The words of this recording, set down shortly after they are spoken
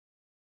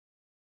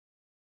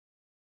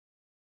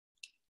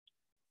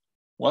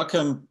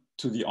Welcome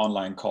to the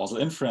online causal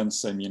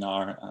inference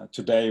seminar.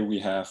 Today we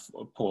have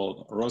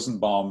Paul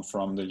Rosenbaum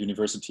from the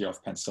University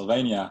of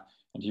Pennsylvania,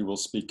 and he will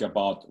speak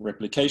about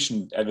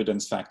replication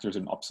evidence factors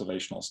in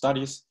observational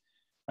studies.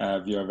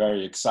 We are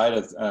very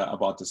excited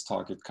about this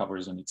talk. It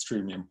covers an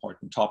extremely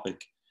important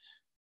topic.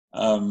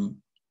 He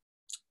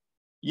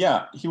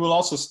will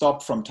also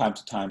stop from time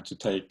to time to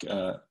take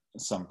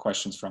some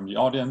questions from the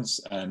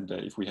audience. And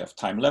if we have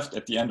time left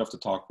at the end of the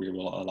talk, we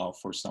will allow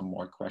for some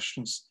more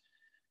questions.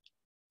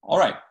 All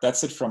right,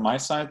 that's it from my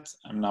side.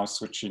 I'm now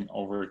switching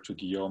over to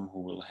Guillaume, who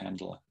will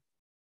handle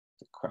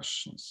the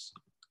questions.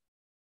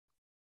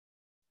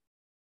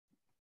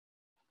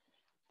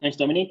 Thanks,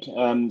 Dominic.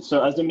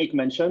 So as Dominic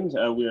mentioned,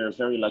 we are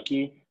very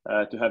lucky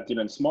to have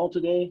Dylan Small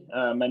today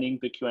manning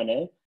the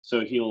Q&A.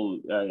 So he'll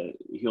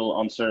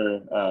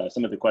answer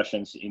some of the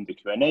questions in the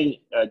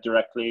Q&A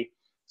directly.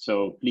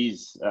 So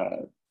please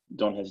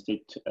don't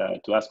hesitate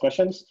to ask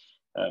questions.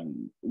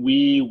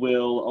 We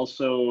will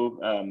also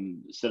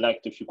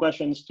select a few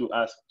questions to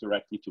ask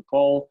directly to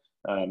Paul.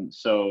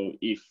 So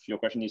if your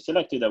question is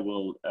selected, I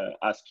will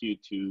ask you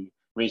to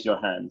raise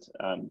your hand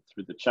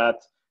through the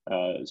chat.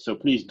 So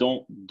please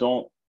don't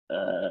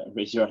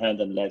raise your hand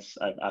unless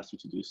I've asked you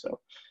to do so.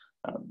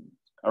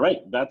 All right,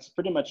 that's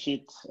pretty much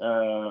it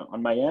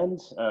on my end.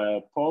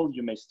 Paul,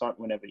 you may start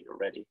whenever you're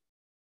ready.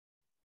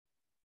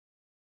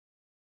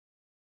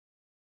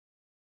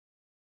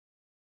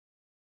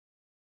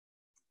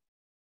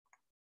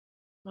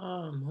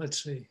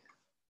 Let's see.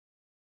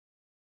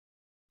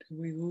 Did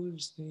we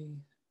lose the?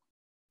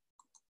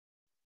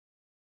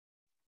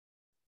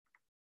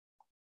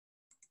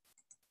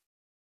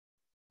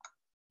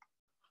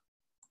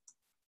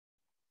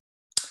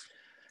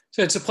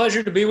 So it's a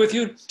pleasure to be with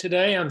you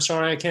today. I'm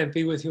sorry I can't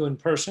be with you in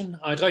person.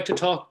 I'd like to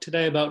talk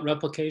today about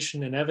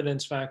replication and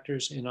evidence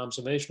factors in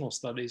observational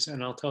studies,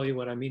 and I'll tell you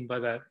what I mean by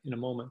that in a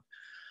moment.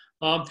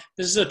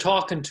 This is a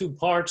talk in two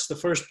parts. The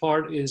first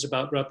part is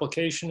about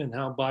replication and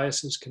how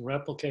biases can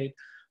replicate.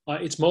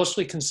 It's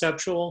mostly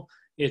conceptual.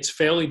 It's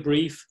fairly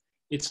brief.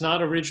 It's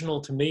not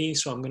original to me,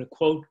 so I'm going to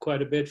quote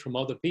quite a bit from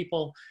other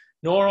people,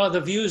 nor are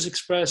the views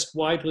expressed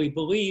widely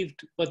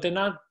believed, but they're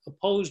not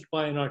opposed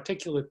by an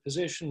articulate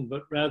position,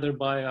 but rather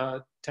by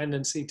a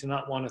tendency to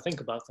not want to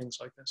think about things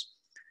like this.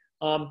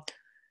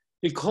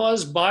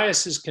 Because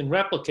biases can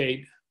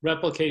replicate,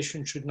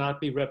 replication should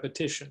not be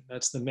repetition.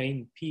 That's the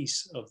main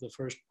piece of the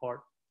first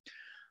part.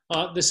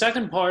 The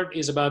second part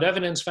is about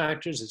evidence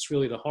factors. It's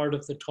really the heart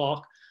of the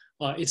talk.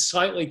 It's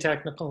slightly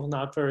technical,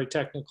 not very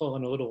technical,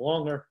 and a little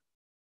longer.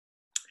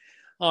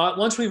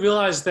 Once we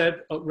realize that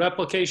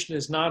replication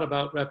is not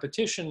about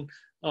repetition,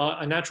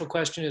 a natural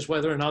question is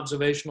whether an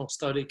observational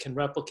study can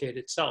replicate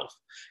itself.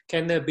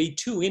 Can there be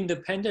two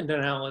independent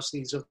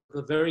analyses of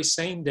the very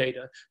same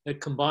data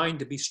that combine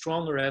to be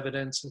stronger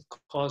evidence of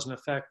cause and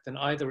effect than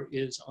either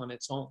is on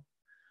its own?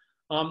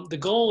 The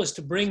goal is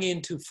to bring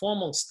into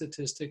formal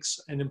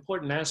statistics an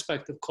important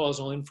aspect of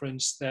causal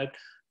inference that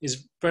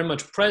is very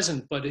much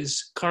present but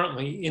is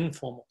currently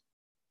informal.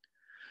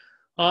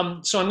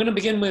 So I'm going to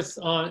begin with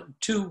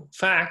two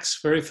facts,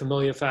 very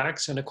familiar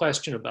facts, and a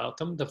question about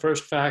them. The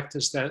first fact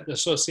is that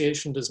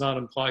association does not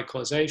imply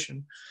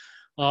causation.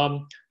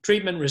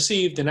 Treatment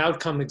received and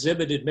outcome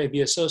exhibited may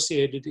be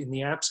associated in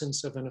the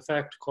absence of an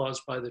effect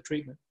caused by the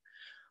treatment.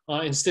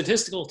 In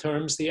statistical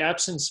terms, in the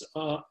absence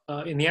of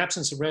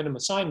random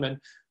assignment,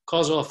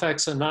 causal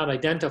effects are not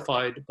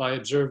identified by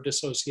observed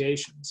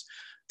associations.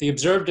 The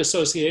observed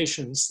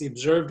associations, the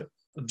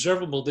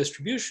observable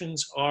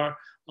distributions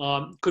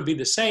could be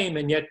the same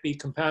and yet be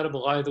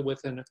compatible either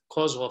with a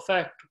causal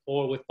effect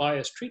or with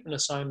biased treatment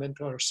assignment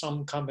or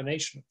some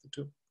combination of the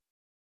two.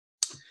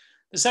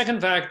 The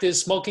second fact is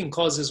smoking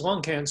causes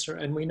lung cancer,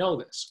 and we know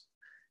this.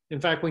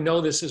 In fact, we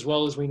know this as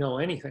well as we know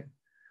anything.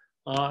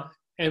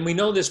 And we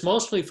know this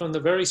mostly from the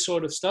very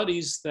sort of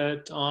studies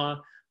that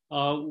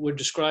were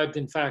described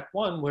in fact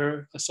one,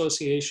 where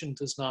association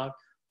does not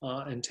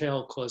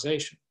entail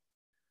causation.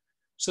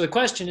 So the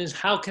question is,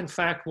 how can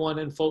fact one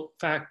and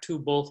fact two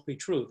both be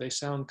true? They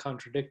sound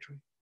contradictory.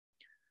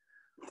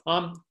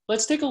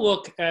 Let's take a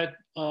look at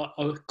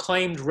a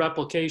claimed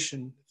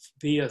replication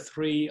via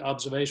three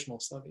observational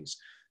studies.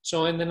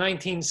 So in the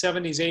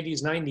 1970s,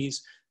 80s,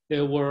 90s,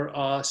 there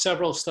were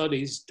several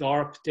studies,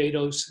 DARP,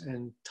 DATOS,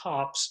 and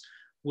TOPS,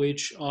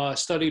 which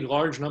studied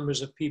large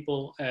numbers of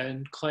people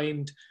and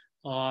claimed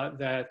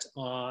that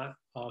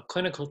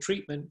clinical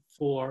treatment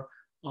for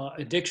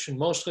addiction,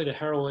 mostly to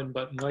heroin,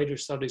 but in later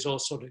studies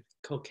also to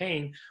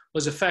cocaine,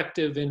 was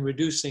effective in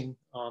reducing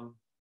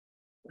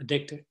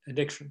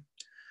addiction.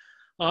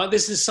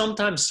 This is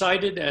sometimes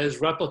cited as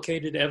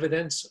replicated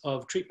evidence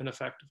of treatment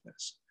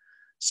effectiveness.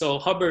 So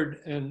Hubbard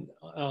and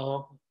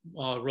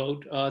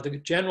wrote, the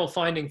general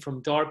finding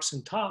from DARPs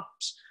and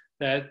TOPS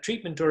that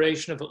treatment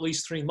duration of at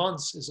least 3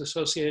 months is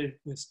associated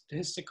with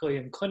statistically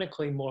and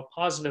clinically more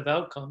positive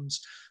outcomes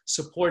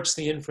supports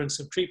the inference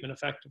of treatment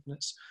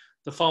effectiveness.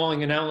 The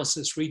following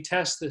analysis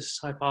retests this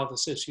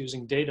hypothesis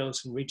using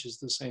DATOS and reaches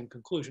the same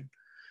conclusion.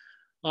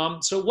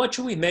 So what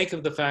should we make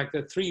of the fact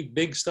that three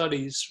big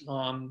studies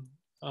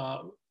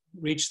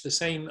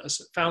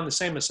found the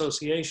same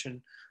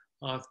association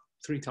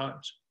 3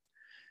 times.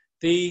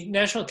 The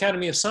National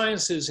Academy of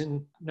Sciences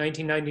in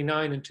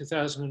 1999 and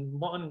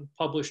 2001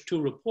 published 2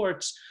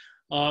 reports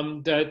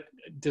that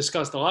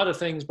discussed a lot of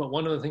things, but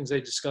one of the things they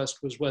discussed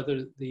was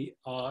whether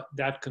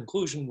that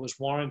conclusion was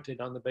warranted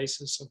on the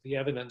basis of the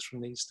evidence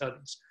from these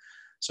studies.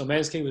 So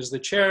Mansky was the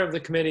chair of the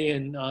committee,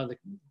 and the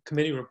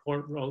committee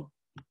report wrote,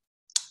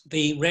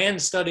 the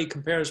RAND study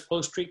compares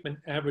post-treatment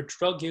average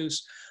drug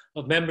use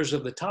of members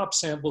of the top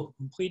sample who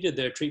completed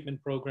their treatment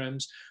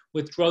programs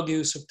with drug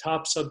use of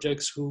top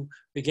subjects who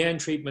began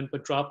treatment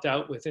but dropped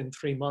out within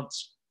 3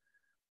 months.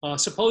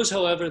 Suppose,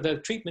 however,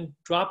 that treatment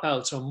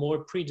dropouts are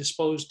more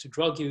predisposed to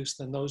drug use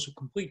than those who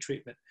complete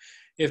treatment.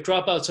 If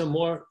dropouts are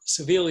more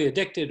severely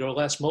addicted or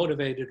less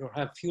motivated or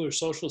have fewer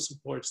social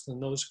supports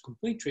than those who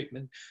complete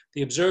treatment,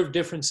 the observed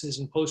differences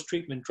in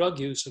post-treatment drug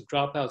use of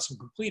dropouts and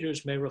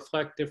completers may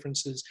reflect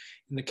differences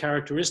in the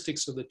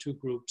characteristics of the 2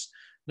 groups,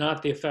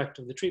 not the effect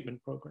of the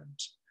treatment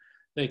programs.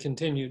 They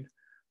continued,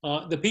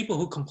 the people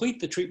who complete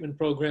the treatment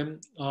program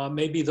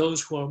may be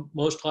those who are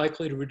most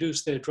likely to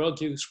reduce their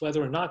drug use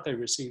whether or not they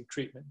receive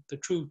treatment. The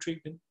true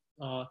treatment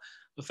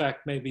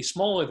effect may be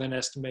smaller than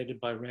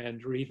estimated by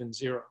RAND or even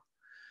 0.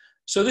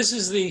 So this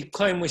is the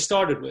claim we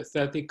started with,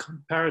 that the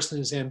comparison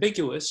is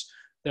ambiguous,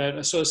 that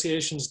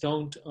associations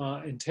don't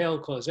entail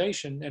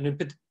causation, and in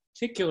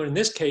particular in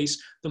this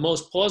case, the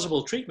most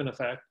plausible treatment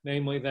effect,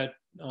 namely that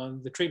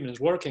the treatment is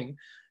working,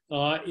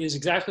 is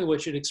exactly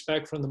what you'd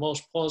expect from the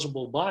most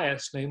plausible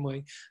bias,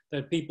 namely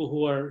that people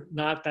who are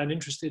not that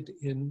interested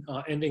in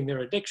ending their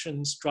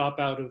addictions drop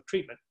out of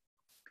treatment.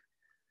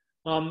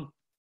 So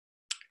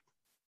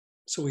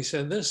we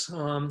said this,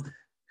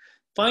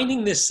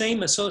 finding this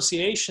same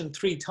association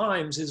 3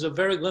 times is of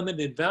very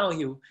limited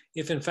value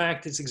if in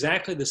fact it's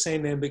exactly the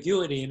same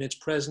ambiguity and it's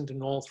present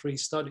in all 3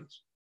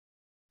 studies.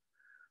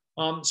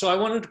 So I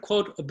wanted to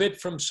quote a bit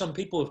from some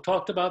people who have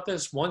talked about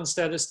this, 1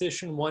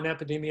 statistician, 1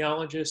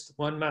 epidemiologist,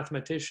 1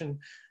 mathematician,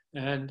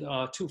 and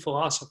 2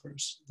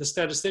 philosophers. The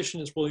statistician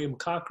is William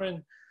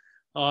Cochrane.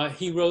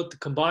 He wrote, the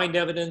combined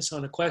evidence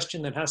on a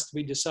question that has to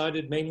be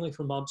decided mainly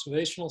from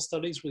observational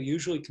studies will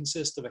usually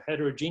consist of a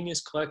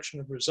heterogeneous collection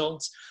of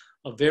results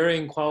of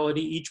varying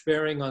quality, each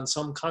bearing on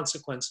some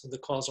consequence of the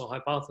causal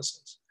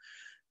hypothesis.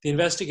 The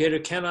investigator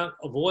cannot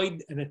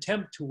avoid an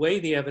attempt to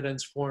weigh the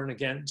evidence for and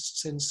against,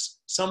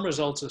 since some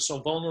results are so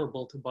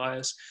vulnerable to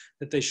bias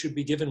that they should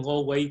be given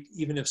low weight,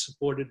 even if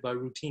supported by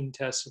routine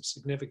tests of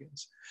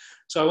significance.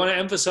 So I want to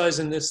emphasize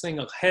in this thing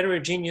a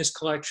heterogeneous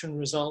collection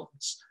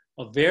results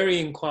of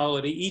varying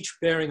quality, each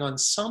bearing on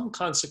some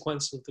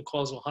consequence of the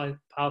causal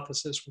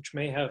hypothesis, which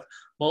may have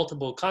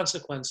multiple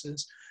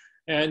consequences.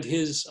 And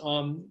his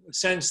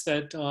sense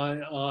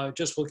that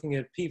just looking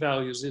at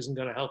p-values isn't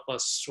going to help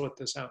us sort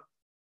this out.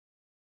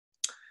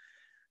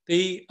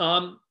 The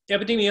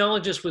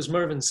epidemiologist was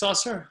Mervyn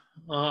Susser.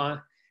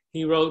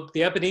 He wrote,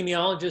 the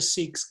epidemiologist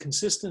seeks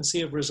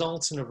consistency of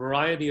results in a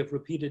variety of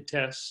repeated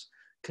tests.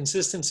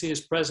 Consistency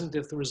is present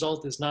if the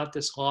result is not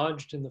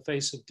dislodged in the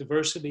face of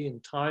diversity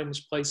in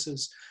times,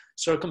 places,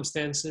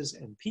 circumstances,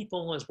 and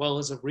people, as well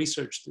as of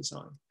research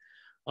design.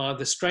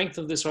 The strength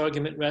of this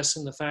argument rests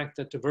in the fact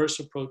that diverse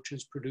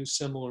approaches produce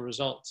similar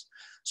results.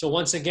 So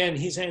once again,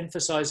 he's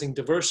emphasizing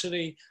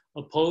diversity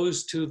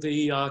opposed to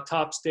the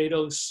TOPS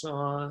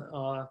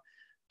Datos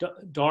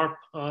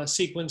DARP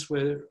sequence,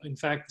 where in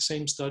fact the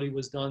same study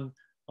was done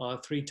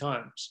 3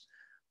 times.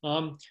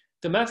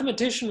 The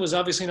mathematician was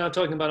obviously not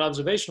talking about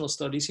observational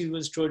studies. He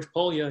was George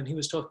Polya, and he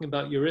was talking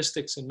about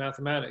heuristics in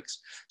mathematics.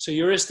 So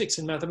heuristics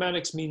in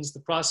mathematics means the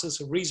process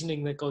of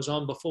reasoning that goes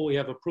on before we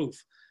have a proof.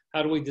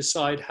 How do we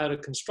decide how to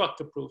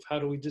construct a proof? How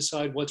do we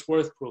decide what's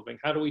worth proving?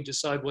 How do we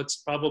decide what's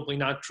probably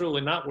not true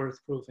and not worth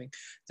proving?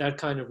 That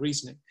kind of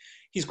reasoning.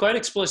 He's quite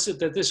explicit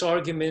that this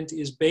argument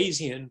is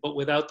Bayesian, but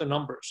without the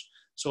numbers.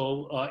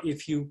 So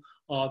if you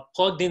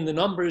plugged in the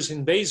numbers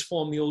in Bayes'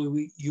 formula,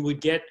 you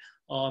would get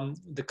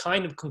the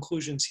kind of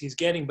conclusions he's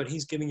getting, but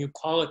he's giving you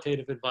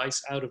qualitative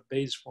advice out of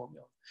Bayes'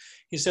 formula.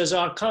 He says,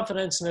 our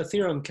confidence in a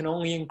theorem can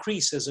only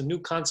increase as a new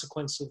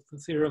consequence of the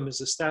theorem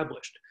is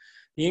established.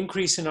 The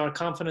increase in our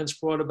confidence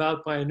brought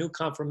about by a new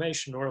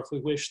confirmation, or if we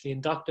wish, the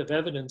inductive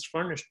evidence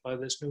furnished by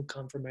this new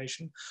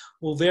confirmation,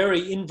 will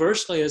vary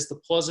inversely as the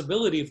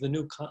plausibility of the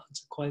new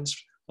consequence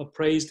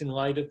appraised in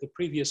light of the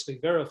previously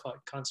verified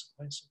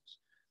consequences.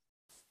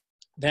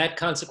 That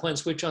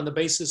consequence, which on the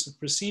basis of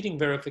preceding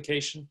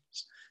verifications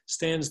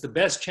stands the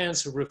best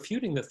chance of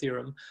refuting the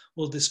theorem,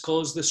 will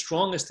disclose the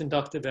strongest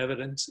inductive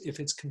evidence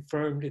if it's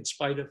confirmed in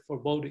spite of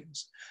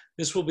forebodings.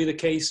 This will be the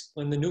case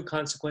when the new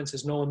consequence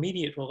has no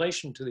immediate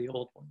relation to the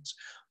old ones,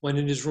 when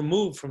it is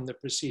removed from the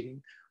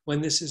preceding, when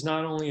this is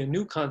not only a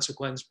new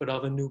consequence, but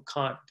of a new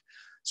kind.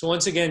 So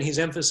once again, he's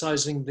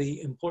emphasizing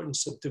the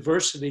importance of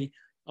diversity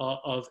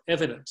of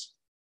evidence.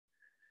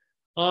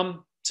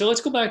 So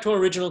let's go back to our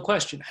original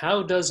question.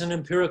 How does an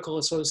empirical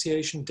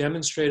association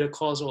demonstrate a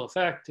causal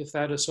effect if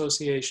that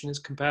association is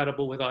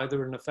compatible with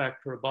either an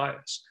effect or a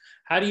bias?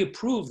 How do you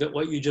prove that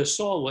what you just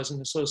saw was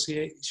an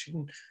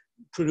association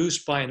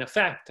produced by an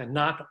effect and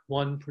not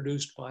one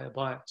produced by a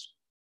bias.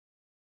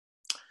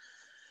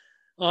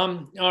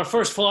 Our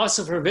first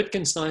philosopher,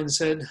 Wittgenstein,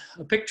 said,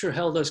 "A picture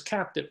held us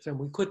captive and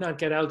we could not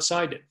get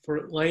outside it, for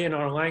it lay in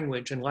our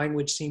language and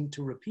language seemed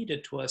to repeat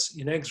it to us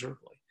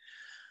inexorably."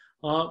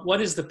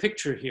 What is the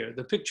picture here?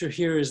 The picture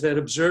here is that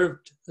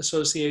observed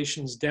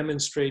associations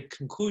demonstrate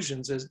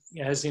conclusions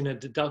as in a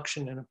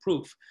deduction and a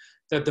proof,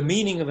 that the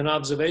meaning of an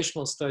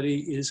observational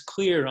study is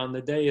clear on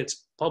the day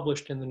it's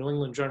published in the New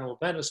England Journal of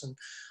Medicine,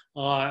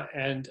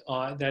 and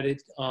that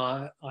it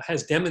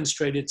has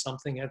demonstrated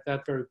something at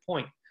that very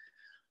point.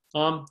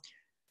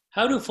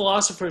 How do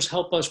philosophers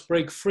help us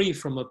break free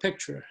from a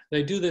picture?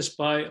 They do this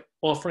by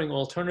offering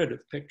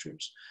alternative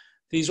pictures.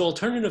 These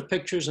alternative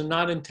pictures are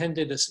not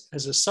intended as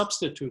a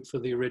substitute for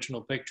the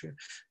original picture.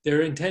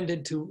 They're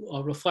intended to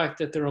reflect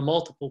that there are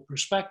multiple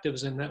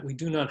perspectives and that we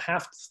do not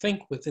have to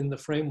think within the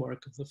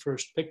framework of the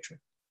first picture.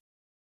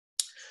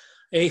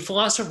 A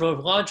philosopher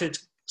of logic,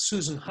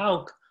 Susan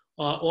Hauck,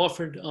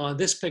 offered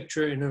this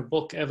picture in her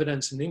book,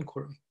 Evidence and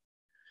Inquiry.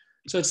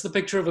 So it's the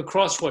picture of a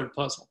crossword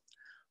puzzle.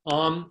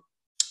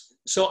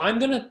 So I'm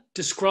going to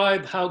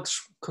describe Hauck's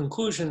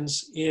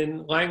conclusions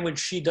in language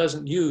she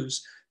doesn't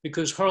use,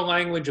 because her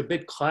language a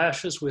bit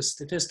clashes with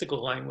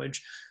statistical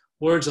language.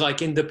 Words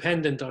like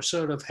independent are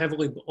sort of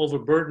heavily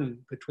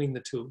overburdened between the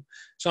two.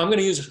 So I'm going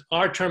to use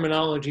our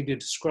terminology to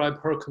describe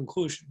her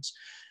conclusions.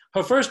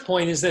 Her first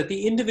point is that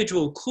the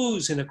individual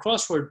clues in a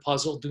crossword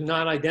puzzle do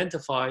not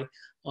identify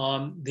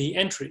the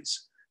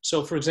entries.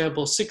 So for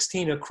example,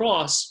 16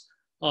 across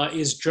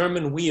is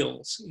German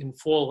wheels in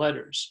 4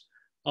 letters.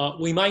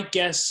 We might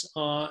guess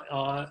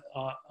an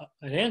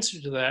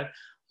answer to that.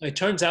 It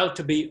turns out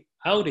to be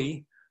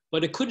Audi,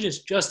 but it could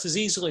just as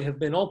easily have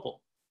been Opel,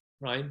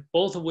 right?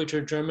 Both of which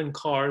are German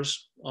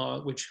cars,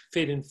 which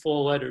fit in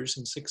 4 letters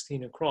and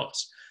 16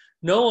 across.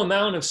 No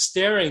amount of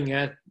staring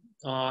at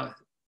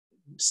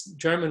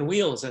German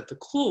wheels at the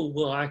clue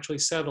will actually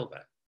settle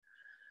that.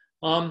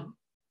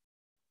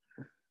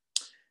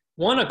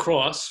 1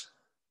 across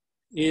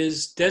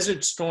is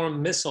Desert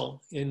Storm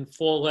Missile in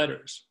 4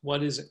 letters.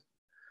 What is it?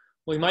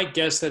 We might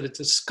guess that it's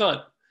a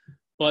Scud,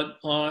 but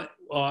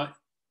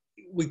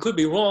we could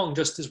be wrong,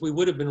 just as we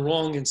would have been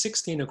wrong in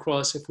 16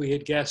 across if we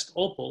had guessed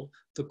Opel.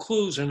 The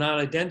clues are not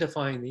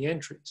identifying the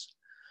entries.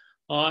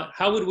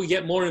 How would we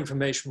get more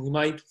information? We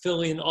might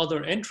fill in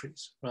other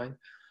entries, right?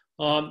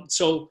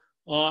 So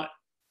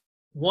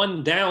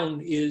 1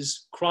 down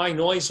is cry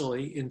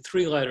noisily in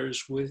 3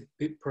 letters, with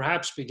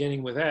perhaps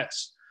beginning with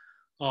S.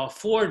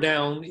 4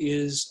 down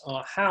is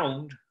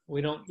hound.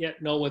 We don't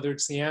yet know whether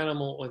it's the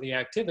animal or the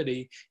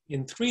activity,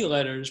 in 3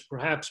 letters,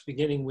 perhaps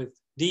beginning with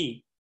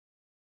D.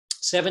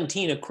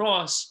 17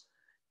 across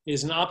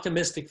is an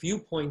optimistic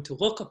viewpoint to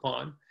look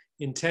upon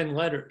in 10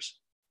 letters.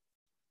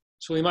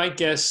 So we might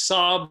guess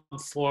sob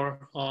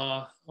for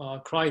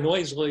cry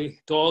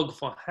noisily, dog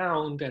for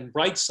hound, and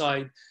bright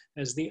side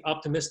as the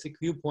optimistic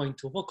viewpoint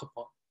to look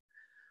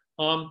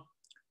upon.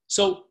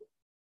 So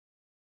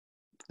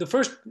the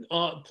first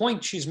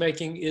point she's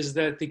making is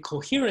that the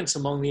coherence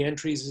among the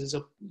entries is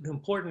an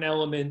important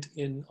element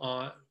in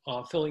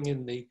filling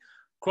in the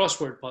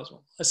crossword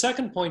puzzle. A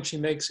second point she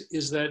makes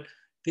is that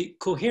the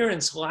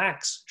coherence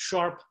lacks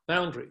sharp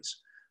boundaries.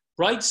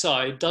 Bright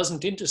side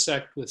doesn't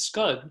intersect with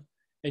Scud,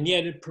 and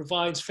yet it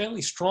provides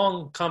fairly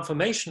strong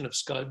confirmation of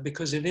Scud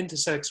because it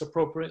intersects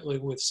appropriately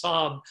with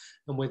sob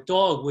and with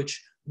dog,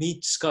 which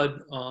meet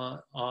Scud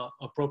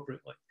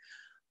appropriately.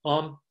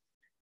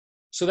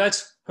 So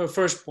that's her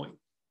first point.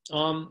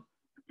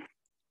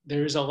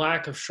 There is a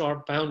lack of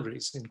sharp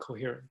boundaries in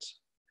coherence.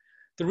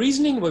 The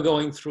reasoning we're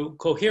going through,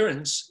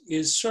 coherence,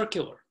 is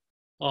circular,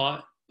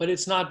 but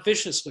it's not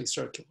viciously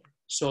circular.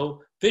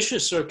 So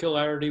vicious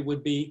circularity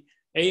would be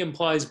A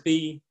implies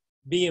B,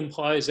 B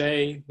implies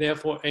A,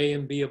 therefore A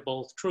and B are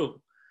both true.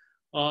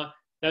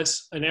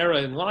 That's an error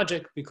in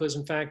logic because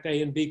in fact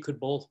A and B could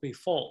both be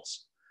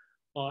false.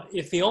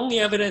 If the only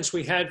evidence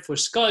we had for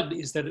Scud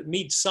is that it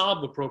meets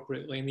sob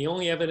appropriately, and the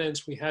only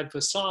evidence we had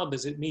for sob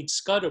is it meets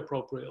Scud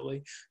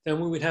appropriately, then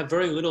we would have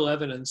very little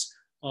evidence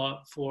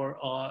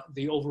for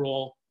the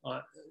overall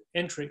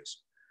entries.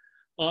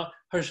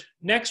 Her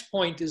next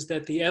point is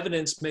that the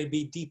evidence may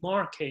be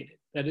demarcated.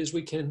 That is,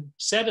 we can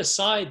set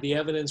aside the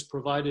evidence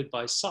provided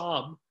by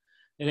sob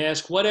and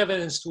ask what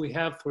evidence do we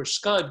have for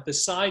Scud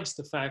besides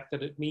the fact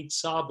that it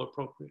meets sob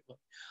appropriately?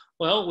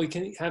 Well, we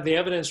can have the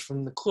evidence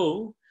from the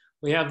clue.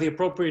 We have the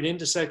appropriate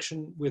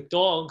intersection with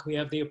dog. We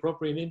have the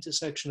appropriate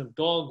intersection of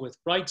dog with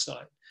bright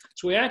side.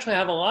 So we actually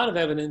have a lot of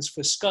evidence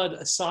for Scud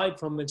aside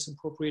from its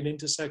appropriate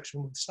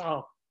intersection with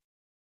sob.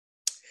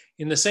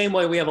 In the same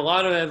way, we have a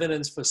lot of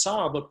evidence for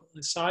sob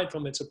aside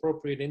from its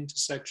appropriate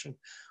intersection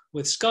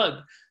with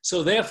Scud.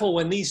 So therefore,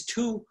 when these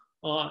two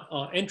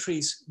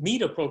entries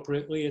meet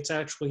appropriately, it's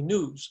actually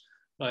news,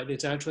 right?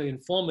 It's actually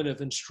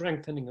informative and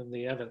strengthening of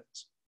the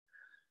evidence.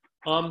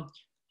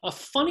 A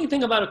funny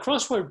thing about a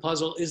crossword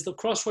puzzle is the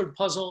crossword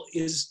puzzle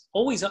is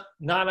always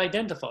not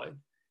identified.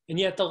 And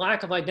yet the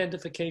lack of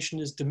identification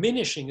is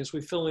diminishing as we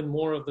fill in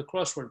more of the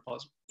crossword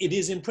puzzle. It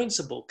is in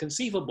principle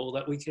conceivable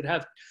that we could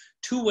have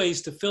two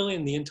ways to fill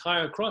in the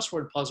entire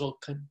crossword puzzle,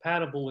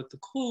 compatible with the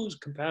clues,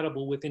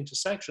 compatible with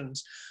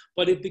intersections,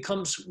 but it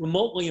becomes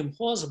remotely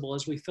implausible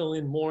as we fill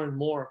in more and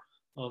more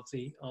of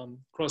the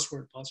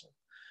crossword puzzle.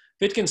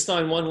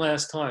 Wittgenstein, one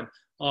last time,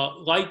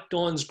 light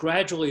dawns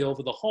gradually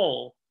over the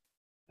whole,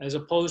 as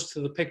opposed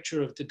to the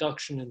picture of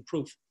deduction and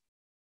proof.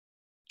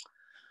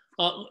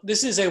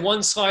 This is a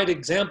one-slide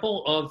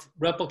example of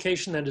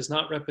replication that is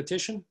not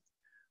repetition.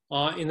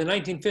 In the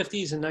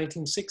 1950s and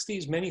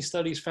 1960s, many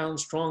studies found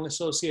strong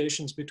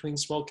associations between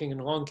smoking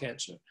and lung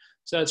cancer.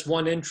 So that's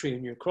one entry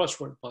in your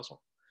crossword puzzle.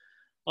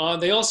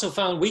 They also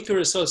found weaker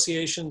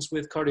associations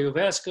with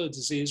cardiovascular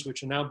disease,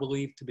 which are now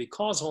believed to be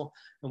causal,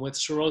 and with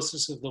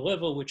cirrhosis of the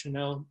liver, which are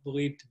now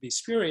believed to be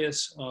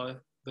spurious,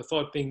 the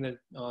thought being that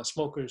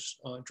smokers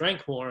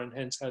drank more and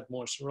hence had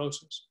more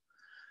cirrhosis.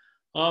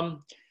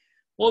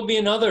 What would be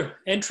another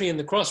entry in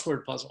the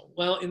crossword puzzle?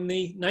 Well, in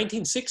the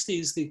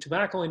 1960s, the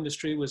tobacco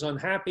industry was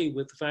unhappy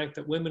with the fact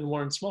that women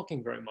weren't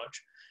smoking very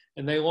much.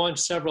 And they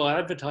launched several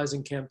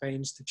advertising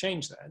campaigns to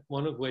change that.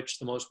 One of which,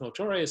 the most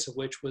notorious of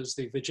which, was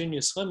the Virginia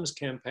Slims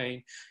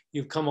campaign,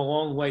 "You've Come a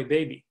Long Way,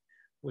 Baby,"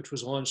 which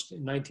was launched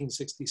in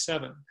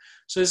 1967.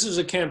 So this is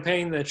a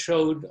campaign that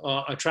showed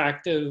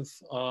attractive,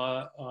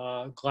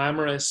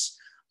 glamorous,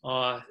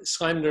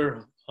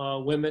 slender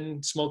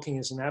women smoking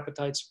as an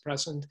appetite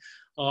suppressant,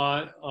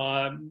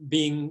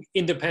 being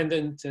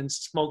independent and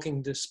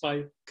smoking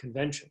despite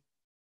convention.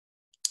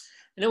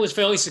 And it was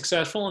fairly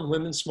successful, and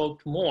women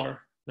smoked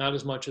more, not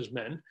as much as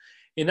men.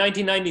 In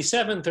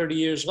 1997, 30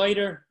 years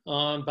later,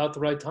 about the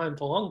right time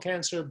for lung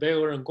cancer,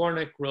 Baylor and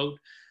Gornick wrote,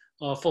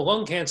 for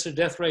lung cancer,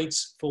 death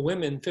rates for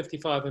women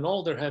 55 and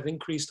older have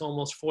increased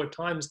almost 4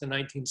 times the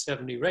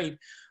 1970 rate,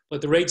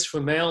 but the rates for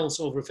males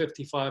over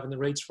 55 and the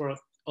rates for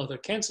other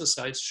cancer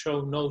sites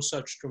show no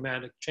such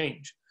dramatic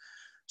change.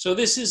 So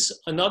this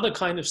is another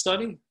kind of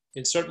study.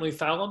 It's certainly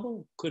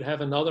fallible, could have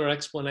another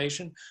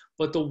explanation,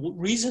 but the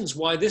reasons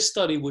why this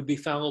study would be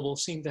fallible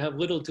seem to have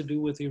little to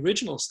do with the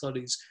original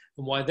studies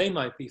and why they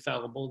might be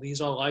fallible. These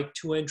are like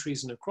 2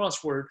 entries in a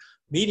crossword,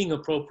 meeting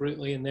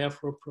appropriately and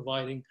therefore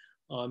providing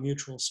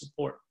mutual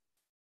support.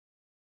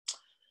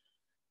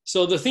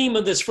 So the theme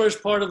of this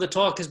first part of the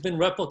talk has been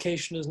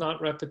replication is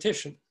not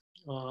repetition.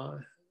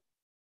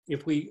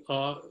 If we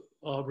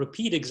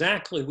repeat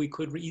exactly, we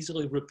could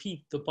easily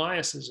repeat the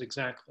biases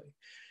exactly.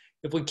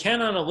 If we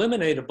cannot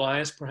eliminate a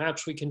bias,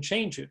 perhaps we can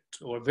change it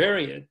or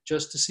vary it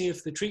just to see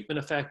if the treatment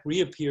effect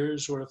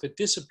reappears or if it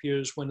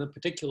disappears when a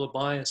particular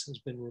bias has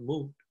been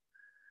removed.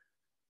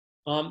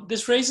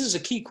 This raises a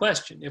key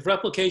question. If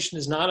replication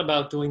is not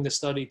about doing the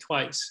study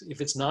twice,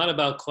 if it's not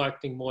about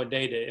collecting more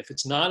data, if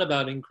it's not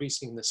about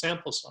increasing the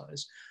sample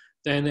size,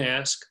 then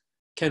ask,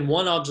 can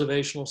one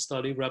observational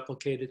study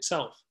replicate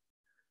itself?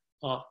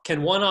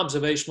 Can one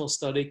observational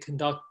study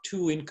conduct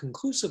 2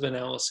 inconclusive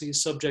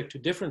analyses subject to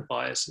different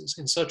biases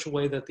in such a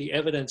way that the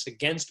evidence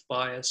against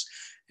bias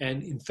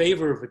and in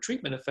favor of a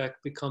treatment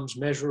effect becomes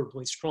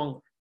measurably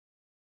stronger?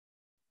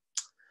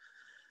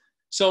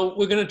 So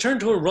we're going to turn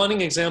to a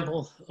running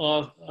example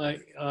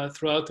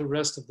throughout the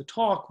rest of the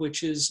talk,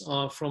 which is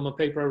from a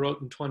paper I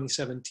wrote in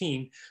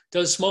 2017.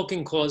 Does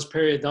smoking cause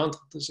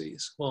periodontal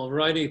disease? Well, a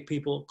variety of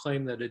people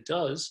claim that it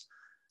does.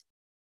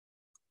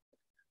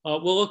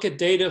 We'll look at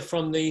data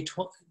from the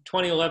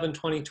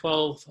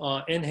 2011-2012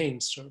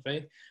 NHANES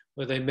survey,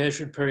 where they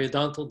measured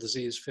periodontal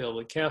disease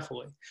fairly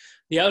carefully.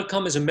 The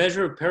outcome is a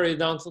measure of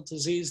periodontal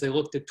disease. They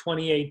looked at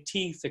 28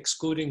 teeth,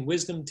 excluding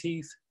wisdom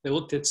teeth. They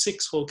looked at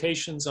 6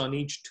 locations on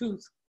each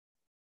tooth.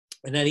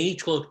 And at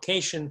each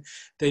location,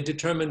 they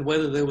determined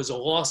whether there was a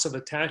loss of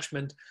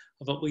attachment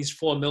of at least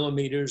 4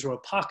 millimeters or a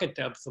pocket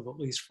depth of at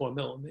least 4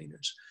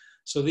 millimeters.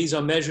 So these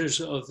are measures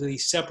of the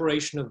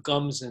separation of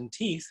gums and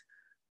teeth,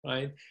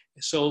 right?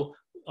 So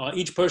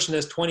each person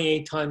has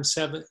 28 times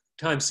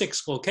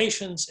 6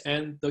 locations,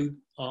 and the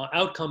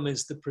outcome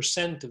is the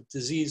percent of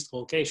diseased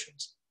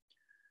locations.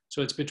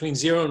 So it's between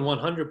 0 and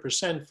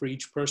 100% for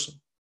each person.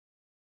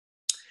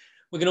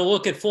 We're going to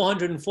look at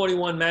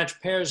 441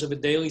 matched pairs of a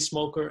daily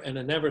smoker and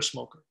a never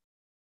smoker.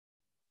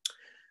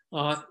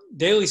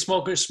 Daily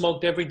smokers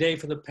smoked every day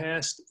for the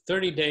past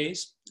 30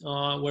 days,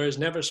 whereas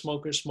never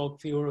smokers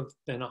smoked fewer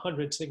than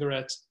 100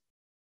 cigarettes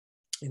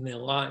in their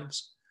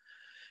lives.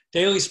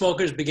 Daily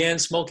smokers began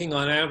smoking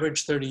on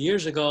average 30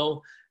 years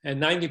ago,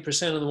 and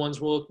 90% of the ones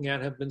we're looking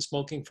at have been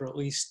smoking for at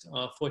least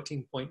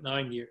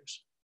 14.9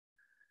 years.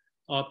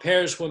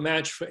 Pairs were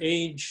matched for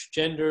age,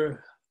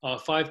 gender,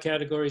 5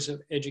 categories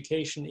of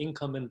education,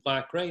 income, and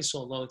Black race,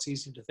 although it's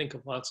easy to think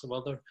of lots of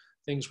other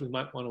things we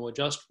might want to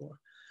adjust for.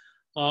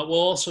 We'll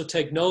also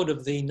take note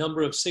of the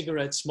number of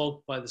cigarettes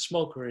smoked by the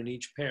smoker in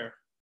each pair.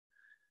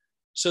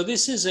 So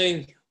this is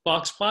a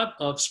box plot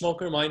of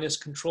smoker minus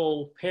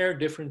control pair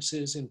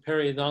differences in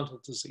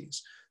periodontal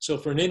disease. So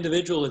for an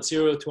individual, it's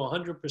 0 to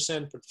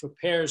 100%, but for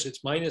pairs,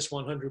 it's minus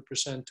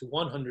 100% to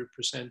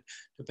 100%,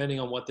 depending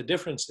on what the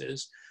difference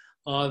is.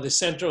 The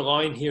center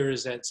line here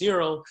is at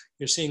 0.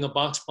 You're seeing a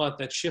box plot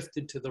that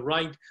shifted to the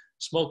right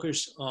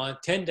smokers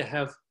tend to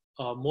have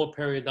more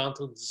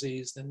periodontal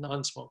disease than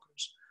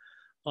non-smokers.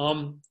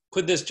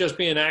 Could this just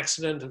be an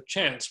accident of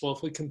chance? Well,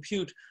 if we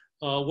compute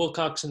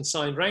Wilcoxon's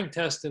signed rank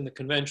test in the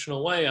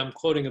conventional way, I'm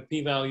quoting a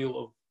p-value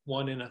of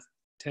 1 in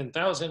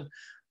 10,000,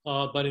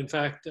 but in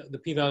fact, the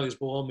p-value is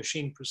below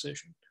machine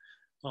precision.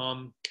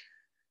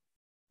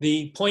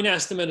 The point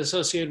estimate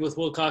associated with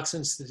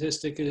Wilcoxon's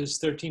statistic is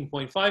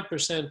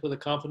 13.5% with a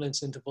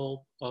confidence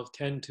interval of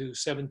 10 to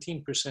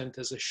 17%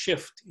 as a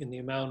shift in the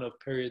amount of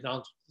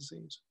periodontal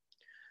disease.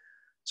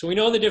 So we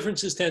know the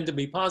differences tend to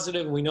be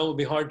positive, and we know it would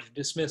be hard to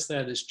dismiss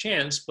that as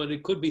chance, but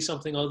it could be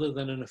something other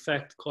than an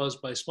effect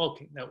caused by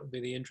smoking. That would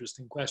be the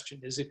interesting question.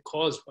 Is it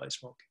caused by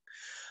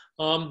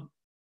smoking?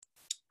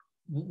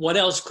 What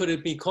else could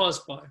it be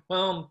caused by?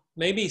 Well,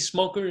 maybe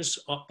smokers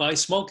by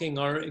smoking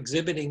are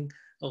exhibiting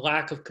a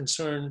lack of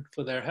concern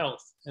for their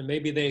health. And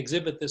maybe they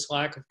exhibit this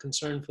lack of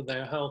concern for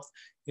their health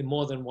in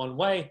more than one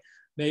way.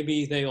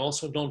 Maybe they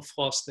also don't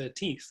floss their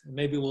teeth. And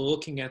maybe we're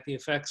looking at the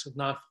effects of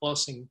not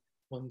flossing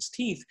one's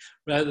teeth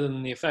rather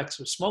than the effects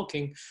of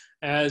smoking,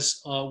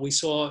 as we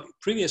saw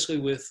previously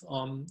with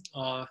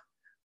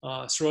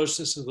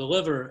cirrhosis of the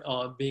liver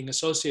being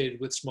associated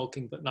with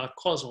smoking, but not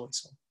causally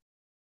so.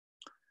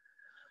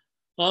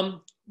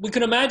 We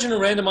could imagine a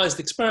randomized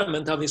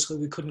experiment. Obviously,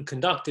 we couldn't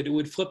conduct it. It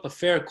would flip a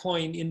fair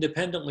coin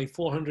independently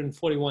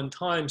 441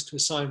 times to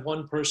assign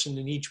one person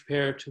in each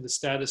pair to the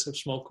status of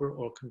smoker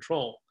or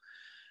control.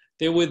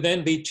 There would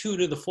then be 2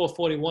 to the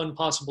 441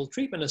 possible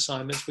treatment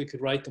assignments. We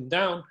could write them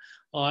down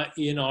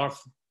in our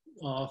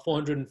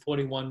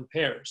 441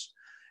 pairs.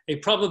 A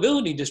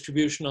probability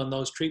distribution on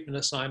those treatment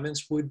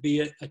assignments would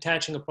be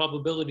attaching a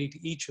probability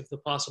to each of the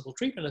possible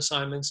treatment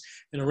assignments,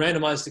 and a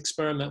randomized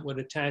experiment would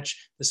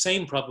attach the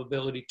same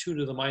probability, 2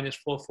 to the minus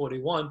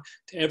 441,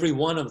 to every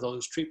one of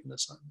those treatment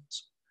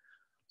assignments.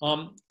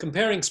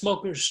 Comparing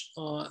smokers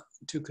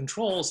to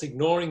controls,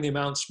 ignoring the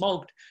amount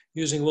smoked,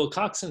 using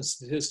Wilcoxon's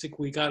statistic,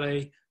 we got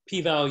a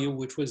p-value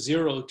which was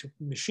 0 to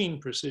machine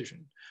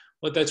precision.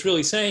 What that's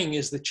really saying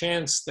is the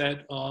chance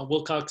that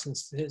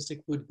Wilcoxon's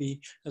statistic would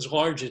be as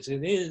large as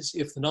it is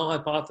if the null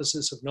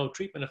hypothesis of no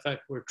treatment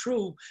effect were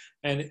true,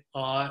 and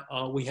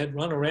we had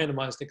run a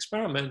randomized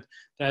experiment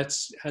that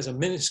has a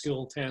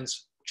minuscule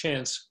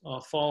chance,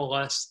 far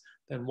less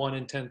than 1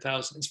 in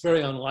 10,000. It's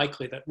very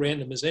unlikely that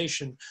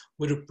randomization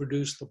would have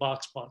produced the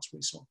box plots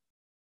we saw.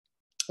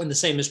 And the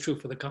same is true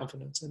for the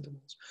confidence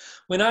intervals.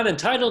 We're not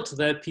entitled to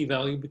that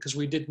p-value because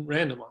we didn't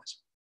randomize.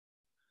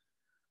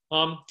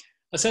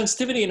 A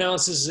sensitivity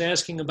analysis is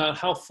asking about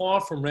how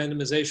far from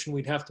randomization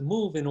we'd have to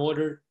move in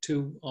order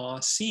to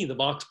see the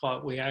box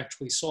plot we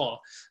actually saw.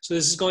 So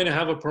this is going to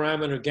have a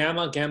parameter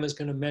gamma. Gamma is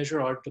going to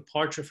measure our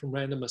departure from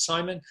random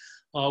assignment.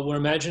 We're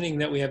imagining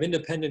that we have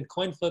independent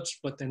coin flips,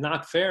 but they're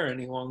not fair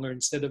any longer.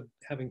 Instead of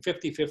having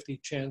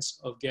 50-50 chance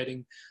of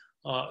getting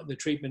the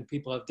treatment,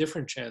 people have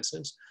different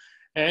chances.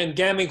 And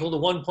gamma equal to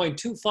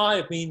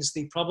 1.25 means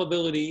the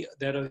probability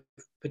that a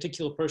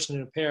particular person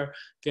in a pair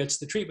gets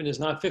the treatment is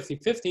not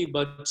 50-50,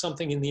 but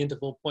something in the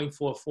interval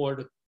 0.44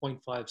 to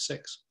 0.56.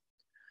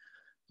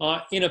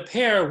 In a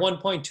pair,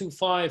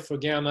 1.25 for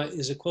gamma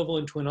is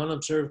equivalent to an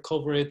unobserved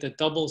covariate that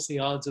doubles the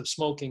odds of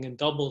smoking and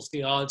doubles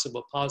the odds of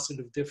a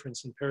positive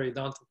difference in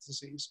periodontal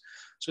disease.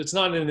 So it's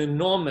not an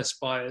enormous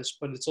bias,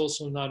 but it's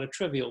also not a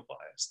trivial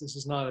bias. This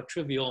is not a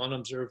trivial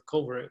unobserved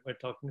covariate we're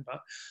talking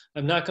about.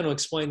 I'm not going to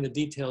explain the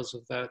details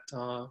of that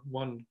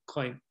one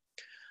claim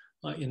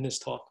in this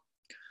talk.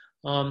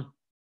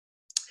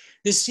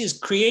 This is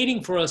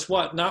creating for us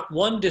what? Not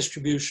one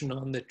distribution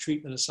on the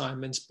treatment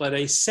assignments, but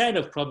a set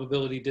of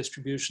probability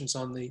distributions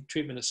on the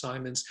treatment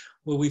assignments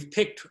where we've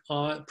picked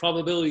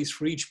probabilities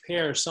for each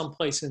pair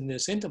someplace in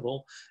this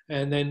interval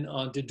and then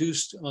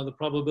deduced the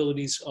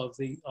probabilities of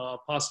the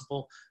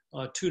possible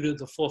 2 to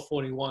the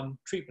 441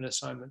 treatment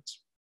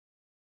assignments.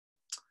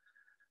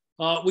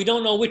 We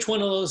don't know which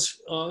one of those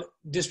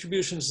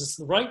distributions is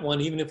the right one,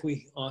 even if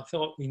we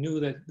thought we knew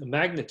that the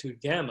magnitude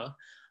gamma.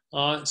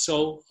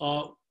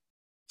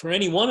 For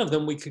any one of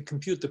them, we could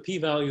compute the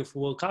p-value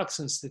for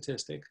Wilcoxon's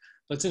statistic.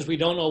 But since we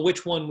don't know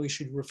which one we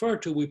should refer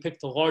to, we pick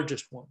the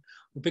largest one.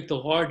 We pick the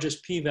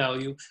largest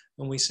p-value,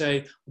 and we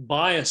say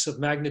bias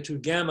of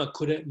magnitude gamma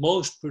could at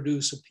most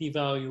produce a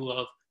p-value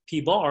of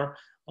p-bar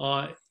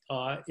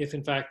if,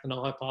 in fact, the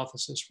null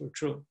hypothesis were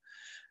true.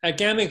 At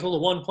gamma equal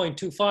to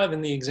 1.25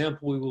 in the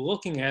example we were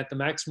looking at, the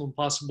maximum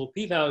possible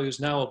p-value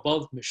is now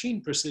above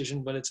machine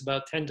precision, but it's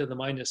about 10 to the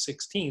minus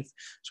 16th.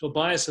 So a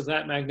bias of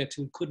that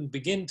magnitude couldn't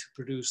begin to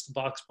produce the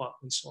box plot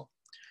we saw.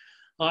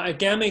 At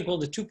gamma equal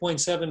to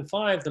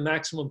 2.75, the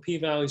maximum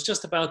p-value is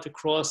just about to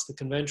cross the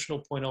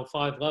conventional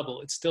 0.05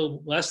 level. It's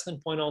still less than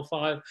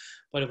 0.05,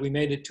 but if we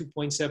made it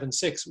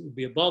 2.76, it would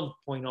be above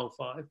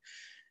 0.05.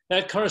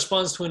 That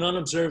corresponds to an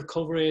unobserved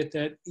covariate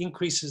that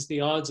increases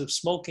the odds of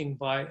smoking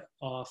by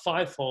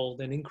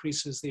 5-fold and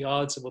increases the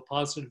odds of a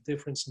positive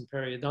difference in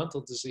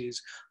periodontal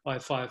disease by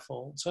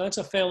 5-fold. So that's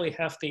a fairly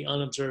hefty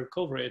unobserved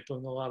covariate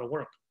doing a lot of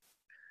work.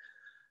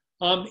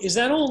 Is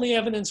that all the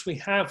evidence we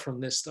have from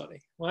this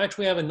study? Well,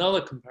 actually, we have another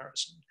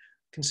comparison.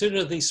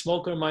 consider the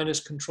smoker minus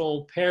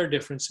control pair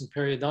difference in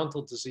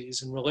periodontal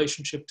disease in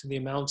relationship to the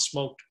amount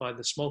smoked by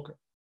the smoker.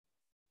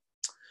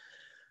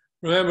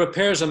 Remember,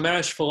 pairs are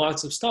matched for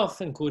lots of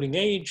stuff, including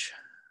age.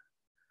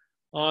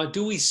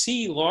 Do we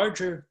see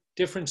larger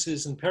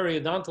differences in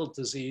periodontal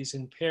disease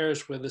in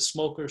pairs where the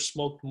smoker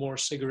smoked more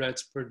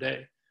cigarettes per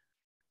day?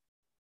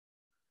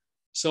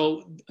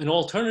 So an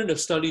alternative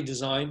study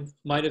design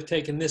might have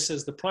taken this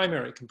as the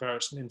primary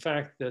comparison. In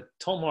fact, the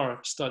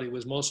Tomar study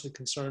was mostly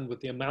concerned with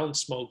the amount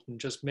smoked and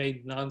just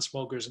made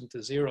non-smokers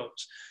into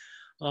zeros.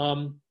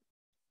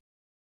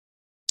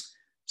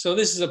 So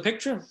this is a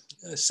picture,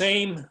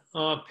 same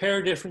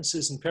pair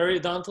differences in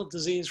periodontal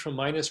disease from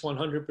minus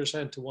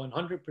 100% to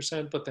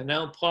 100%, but they're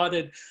now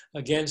plotted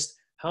against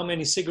how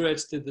many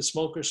cigarettes did the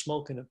smoker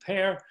smoke in a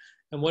pair.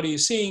 And what are you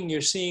seeing?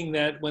 You're seeing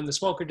that when the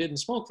smoker didn't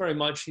smoke very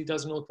much, he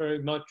doesn't look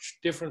very much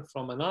different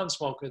from a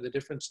non-smoker. The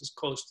difference is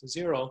close to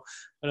zero.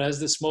 But as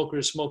the smoker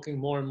is smoking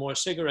more and more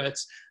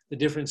cigarettes, the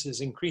difference is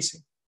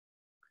increasing.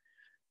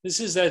 This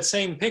is that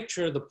same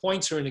picture. The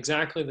points are in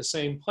exactly the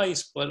same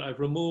place, but I've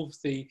removed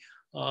the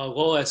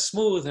low S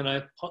smooth and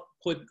I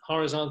put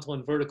horizontal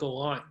and vertical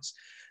lines.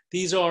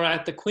 These are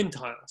at the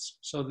quintiles.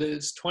 So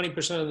there's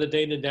 20% of the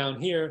data down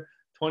here,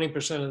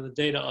 20% of the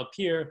data up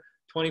here,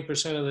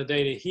 20% of the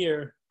data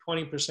here,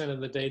 20% of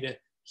the data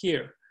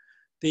here.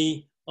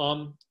 The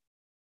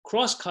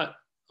crosscut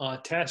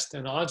test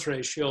and odds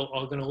ratio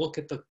are going to look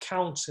at the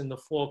counts in the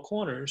four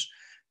corners.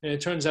 And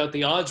it turns out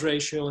the odds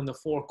ratio in the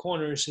four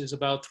corners is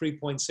about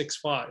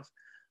 3.65.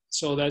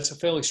 So that's a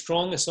fairly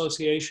strong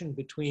association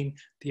between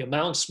the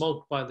amount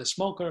smoked by the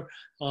smoker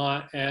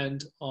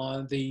and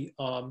the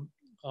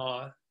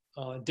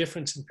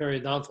difference in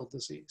periodontal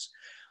disease.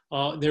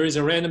 There is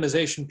a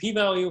randomization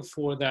p-value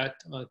for that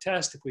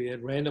test if we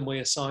had randomly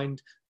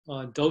assigned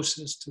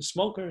doses to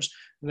smokers,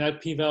 and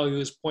that p-value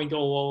is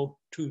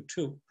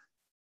 0.0022.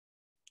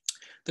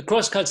 The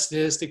crosscut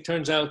statistic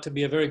turns out to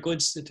be a very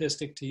good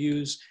statistic to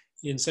use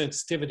in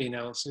sensitivity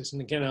analysis.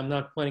 And again, I'm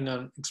not planning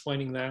on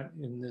explaining that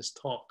in this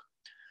talk.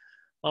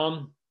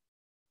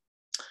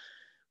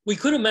 We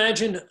could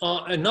imagine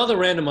another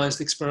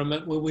randomized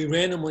experiment where we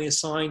randomly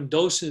assign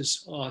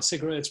doses,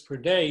 cigarettes per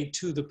day,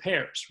 to the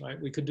pairs, right?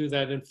 We could do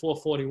that in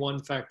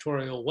 441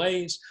 factorial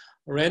ways.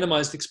 A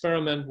randomized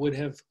experiment would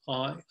have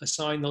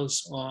assigned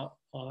those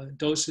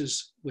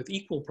doses with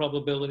equal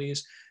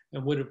probabilities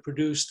and would have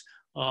produced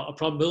a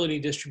probability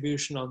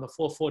distribution on the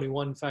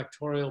 441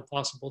 factorial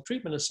possible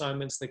treatment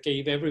assignments that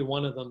gave every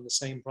one of them the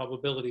same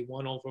probability,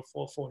 1 over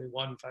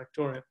 441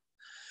 factorial.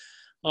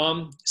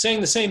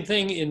 Saying the same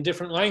thing in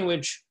different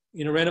language,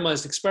 in a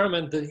randomized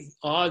experiment, the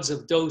odds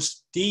of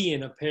dose D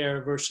in a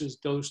pair versus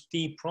dose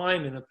D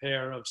prime in a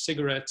pair of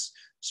cigarettes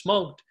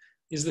smoked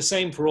is the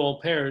same for all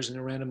pairs in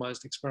a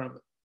randomized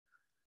experiment.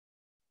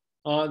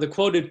 The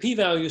quoted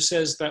p-value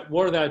says that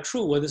were that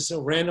true, where this is a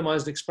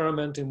randomized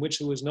experiment in which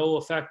there was no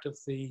effect of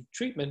the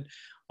treatment,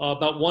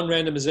 about one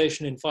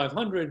randomization in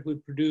 500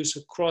 would produce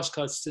a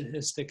crosscut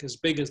statistic as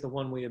big as the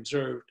one we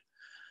observed.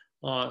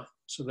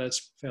 So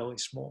that's fairly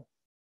small.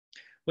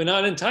 We're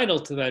not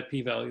entitled to that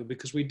p-value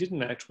because we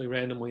didn't actually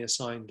randomly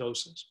assign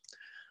doses.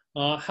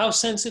 How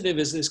sensitive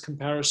is this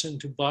comparison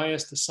to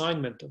biased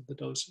assignment of the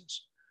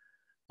doses?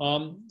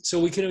 So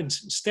we can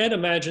instead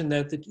imagine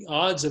that the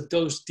odds of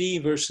dose D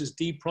versus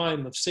D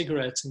prime of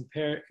cigarettes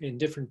in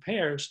different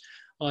pairs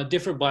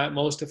differ by at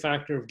most a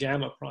factor of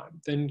gamma prime.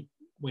 Then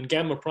when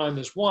gamma prime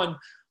is 1,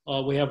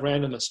 we have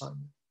random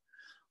assignment.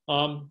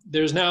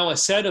 There's now a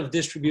set of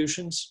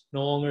distributions,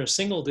 no longer a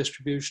single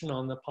distribution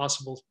on the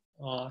possible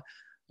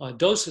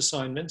dose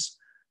assignments.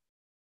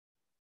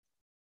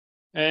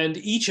 And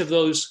each of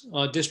those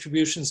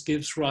distributions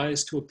gives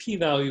rise to a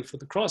p-value for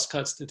the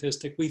crosscut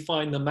statistic. We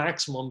find the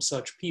maximum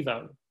such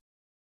p-value.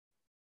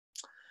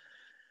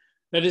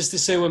 That is to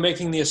say, we're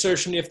making the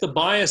assertion if the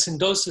bias in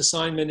dose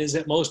assignment is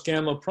at most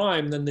gamma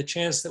prime, then the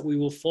chance that we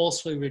will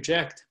falsely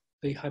reject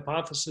the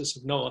hypothesis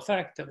of no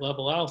effect at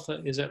level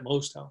alpha is at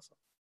most alpha.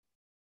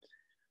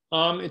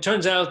 It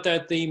turns out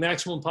that the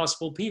maximum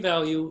possible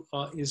p-value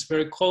is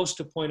very close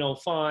to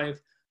 0.05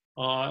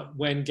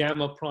 when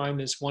gamma prime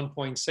is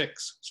 1.6.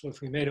 So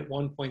if we made it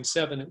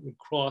 1.7, it would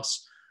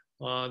cross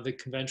the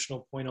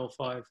conventional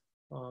 0.05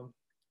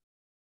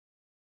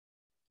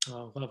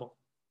 level.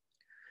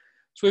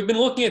 So we've been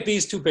looking at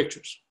these two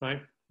pictures,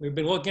 right? We've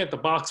been looking at the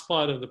box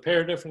plot of the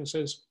pair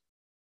differences.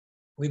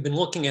 We've been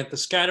looking at the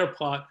scatter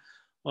plot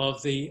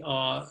of the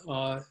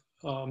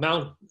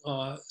amount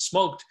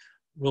smoked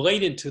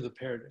related to the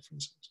pair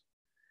differences.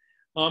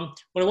 What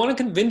I want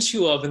to convince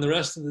you of in the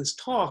rest of this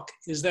talk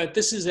is that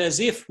this is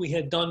as if we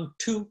had done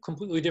two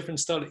completely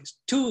different studies.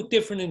 Two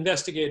different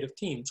investigative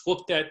teams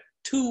looked at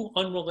two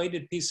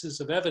unrelated pieces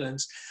of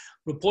evidence,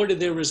 reported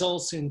their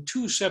results in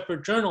two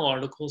separate journal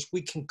articles.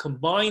 We can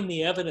combine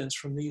the evidence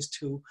from these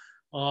two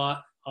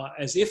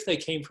as if they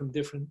came from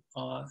different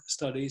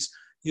studies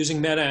using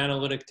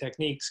meta-analytic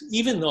techniques,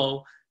 even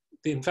though,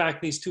 in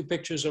fact, these two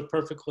pictures are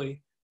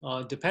perfectly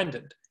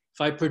dependent. If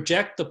I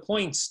project the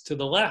points to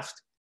the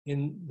left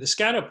in the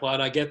scatter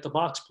plot, I get the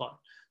box plot.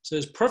 So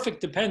there's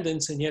perfect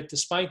dependence, and yet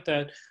despite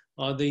that,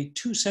 the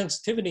two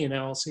sensitivity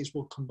analyses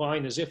will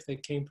combine as if they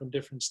came from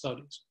different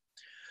studies.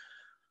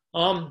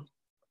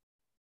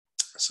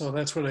 So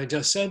that's what I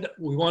just said.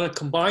 We want to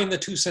combine the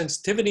two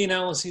sensitivity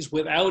analyses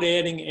without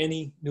adding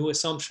any new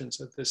assumptions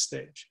at this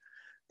stage.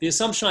 The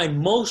assumption I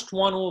most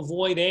want to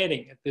avoid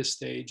adding at this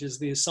stage is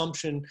the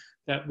assumption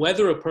that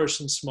whether a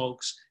person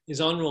smokes is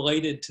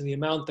unrelated to the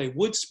amount they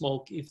would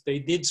smoke if they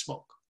did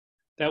smoke.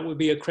 That would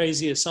be a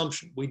crazy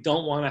assumption. We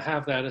don't want to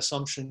have that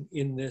assumption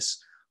in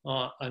this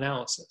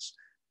analysis.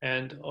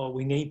 And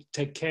we need to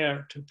take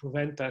care to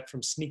prevent that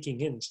from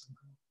sneaking in somehow.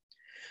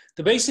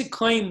 The basic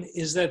claim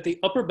is that the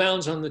upper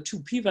bounds on the two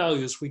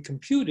p-values we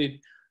computed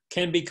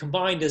can be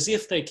combined as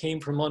if they came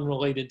from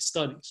unrelated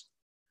studies.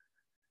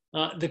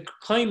 The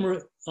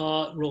claim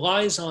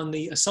relies on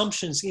the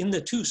assumptions in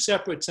the two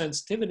separate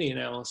sensitivity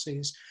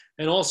analyses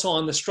and also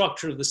on the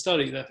structure of the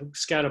study, the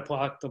scatter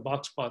plot, the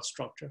box plot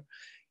structure.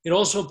 It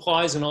also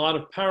applies in a lot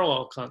of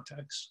parallel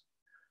contexts.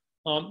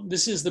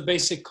 This is the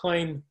basic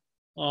claim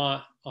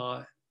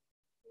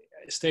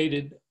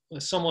stated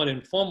somewhat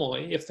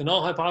informally. If the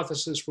null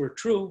hypothesis were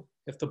true,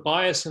 if the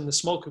bias in the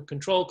smoker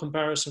control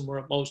comparison were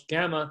at most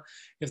gamma,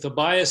 if the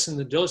bias in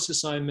the dose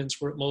assignments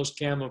were at most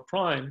gamma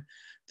prime,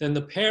 then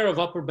the pair of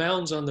upper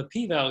bounds on the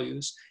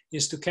p-values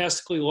is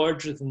stochastically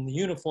larger than the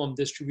uniform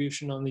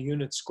distribution on the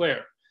unit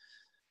square.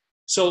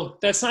 So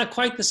that's not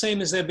quite the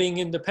same as they're being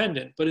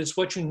independent, but it's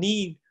what you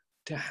need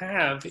to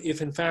have if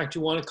in fact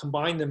you want to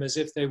combine them as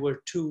if they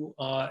were two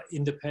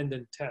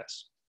independent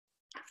tests.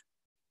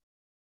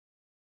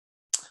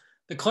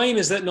 The claim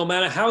is that no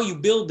matter how you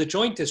build the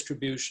joint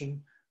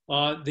distribution,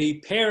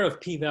 the pair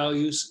of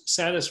p-values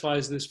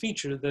satisfies this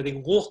feature that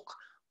they look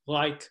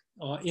like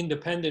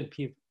independent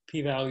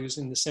p-values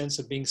in the sense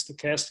of being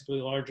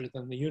stochastically larger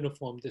than the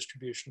uniform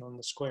distribution on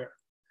the square.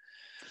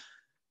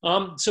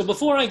 So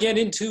before I get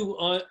into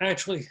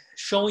actually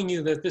showing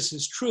you that this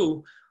is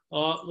true,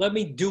 let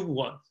me do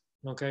one.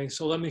 Okay,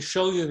 so let me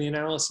show you the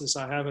analysis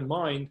I have in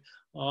mind,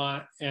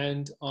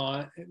 and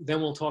then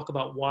we'll talk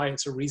about why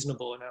it's a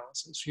reasonable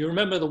analysis. You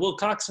remember the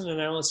Wilcoxon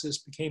analysis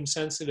became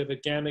sensitive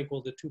at gamma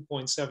equal to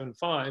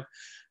 2.75,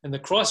 and the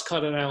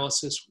crosscut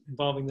analysis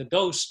involving the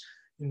dose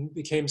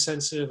became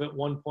sensitive at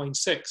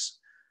 1.6.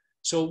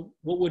 So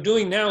what we're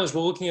doing now is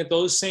we're looking at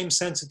those same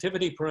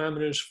sensitivity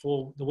parameters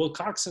for the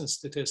Wilcoxon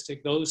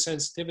statistic, those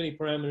sensitivity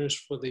parameters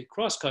for the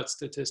crosscut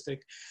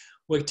statistic.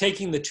 We're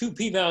taking the two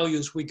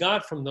p-values we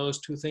got from those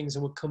two things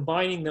and we're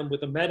combining them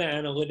with a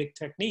meta-analytic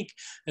technique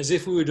as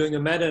if we were doing a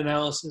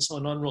meta-analysis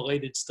on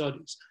unrelated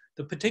studies.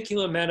 The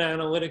particular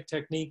meta-analytic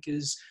technique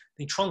is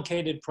the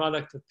truncated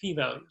product of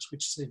p-values,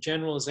 which is a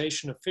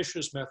generalization of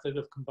Fisher's method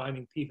of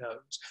combining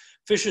p-values.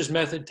 Fisher's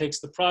method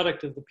takes the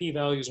product of the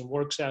p-values and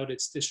works out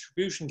its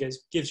distribution,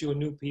 gives you a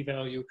new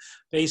p-value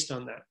based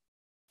on that.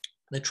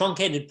 The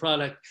truncated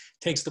product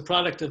takes the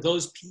product of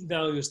those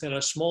p-values that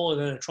are smaller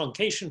than a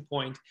truncation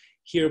point,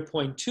 here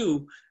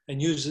 0.2,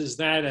 and uses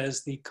that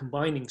as the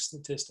combining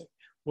statistic,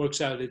 works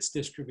out its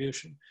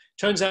distribution.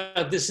 Turns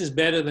out this is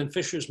better than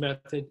Fisher's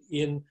method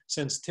in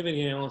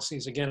sensitivity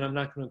analyses. Again, I'm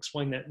not going to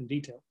explain that in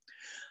detail.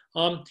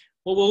 What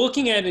we're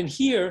looking at in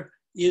here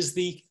is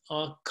the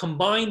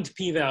combined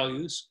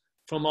p-values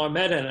from our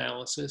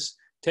meta-analysis,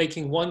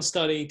 taking one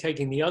study,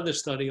 taking the other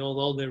study,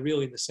 although they're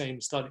really the same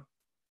study,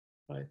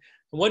 right?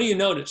 And what do you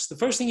notice? The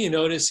first thing you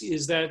notice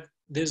is that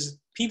this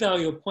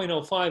p-value of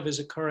 0.05 is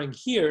occurring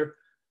here,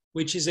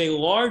 which is a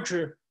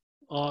larger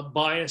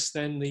bias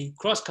than the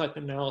crosscut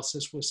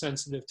analysis was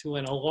sensitive to,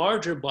 and a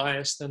larger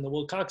bias than the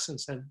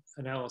Wilcoxon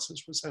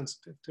analysis was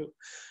sensitive to.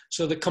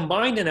 So the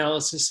combined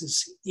analysis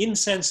is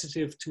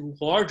insensitive to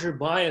larger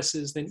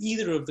biases than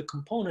either of the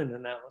component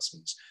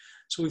analyses.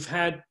 So we've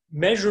had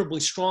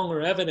measurably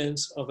stronger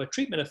evidence of a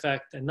treatment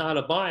effect and not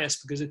a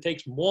bias, because it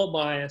takes more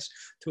bias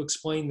to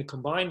explain the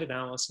combined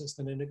analysis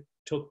than it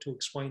took to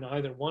explain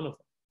either one of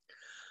them.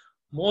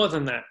 More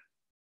than that,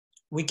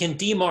 we can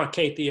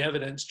demarcate the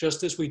evidence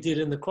just as we did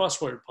in the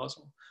crossword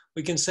puzzle.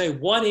 We can say,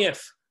 what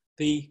if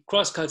the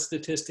crosscut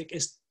statistic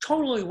is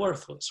totally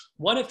worthless?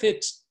 What if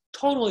it's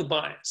totally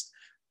biased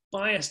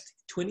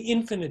to an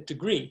infinite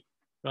degree,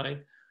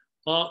 right?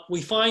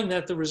 We find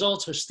that the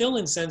results are still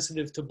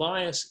insensitive to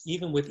bias,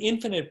 even with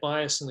infinite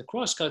bias in the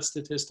crosscut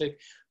statistic,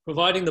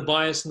 providing the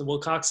bias in the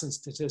Wilcoxon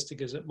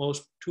statistic is at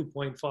most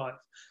 2.5.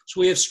 So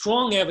we have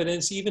strong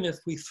evidence, even if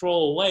we throw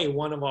away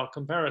one of our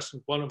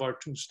comparisons, one of our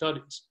two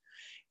studies.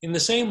 In the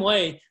same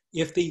way,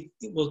 if the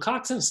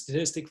Wilcoxon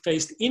statistic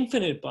faced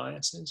infinite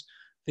biases,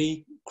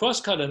 the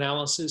crosscut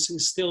analysis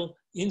is still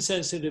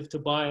insensitive to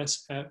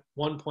bias at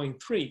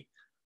 1.3.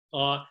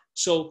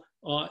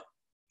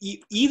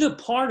 Either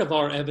part of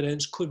our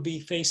evidence could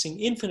be facing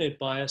infinite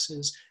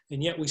biases,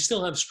 and yet we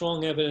still have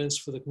strong evidence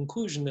for the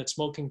conclusion that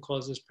smoking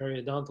causes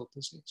periodontal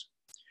disease.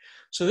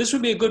 So this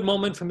would be a good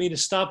moment for me to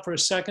stop for a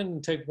second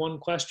and take one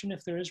question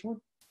if there is one.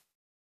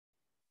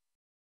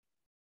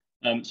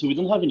 So we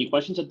don't have any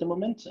questions at the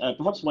moment.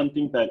 Perhaps one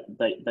thing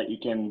that you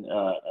can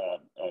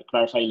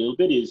clarify a little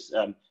bit is,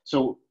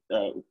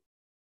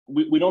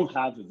 we don't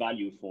have a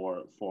value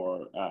for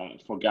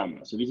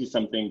gamma. So this is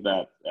something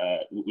that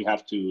we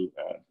have to,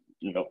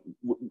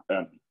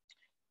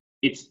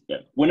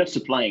 we're not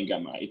supplying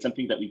gamma. It's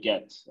something that we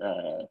get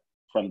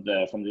from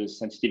the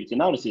sensitivity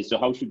analysis. So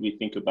how should we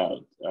think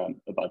about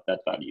that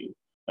value?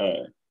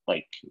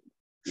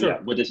 Sure. Yeah,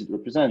 what does it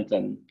represent?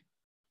 And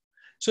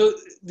so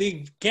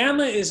the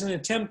gamma is an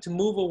attempt to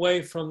move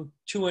away from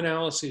two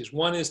analyses.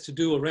 One is to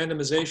do a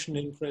randomization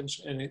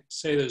inference and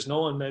say there's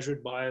no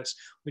unmeasured bias,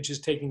 which is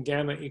taking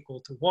gamma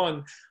equal to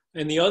 1.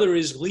 And the other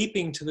is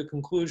leaping to the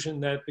conclusion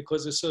that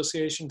because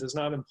association does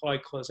not imply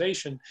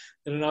causation,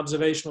 that an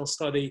observational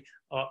study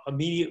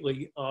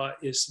immediately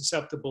is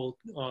susceptible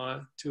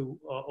to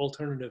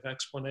alternative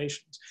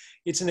explanations.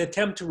 It's an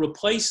attempt to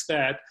replace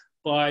that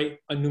by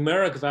a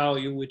numeric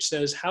value which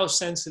says how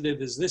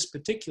sensitive is this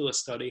particular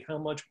study, how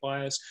much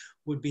bias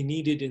would be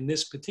needed in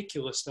this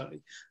particular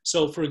study.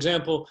 So for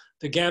example,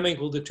 the gamma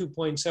equal to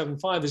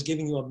 2.75 is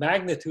giving you a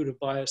magnitude of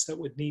bias that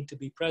would need to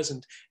be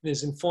present and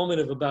is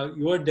informative about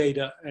your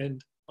data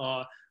and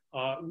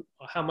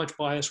how much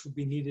bias would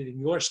be needed in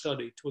your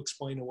study to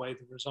explain away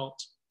the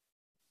results.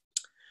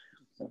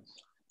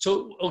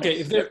 So, okay,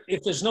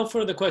 if there's no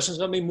further questions,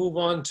 let me move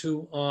on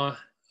to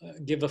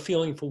give a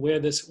feeling for where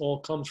this all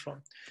comes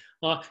from.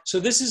 So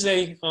this is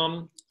a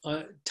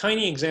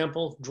tiny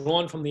example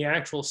drawn from the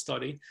actual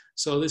study.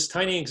 So this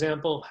tiny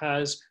example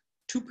has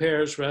 2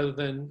 pairs rather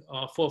than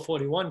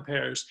 441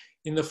 pairs.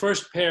 In the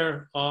first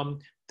pair,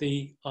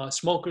 the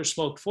smoker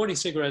smoked 40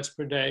 cigarettes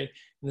per day.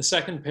 In the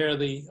second pair,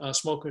 the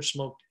smoker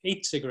smoked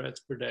 8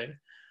 cigarettes per day.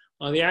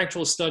 The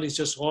actual study is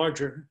just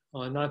larger,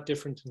 not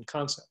different in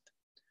concept.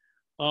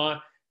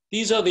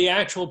 These are the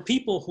actual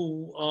people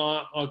who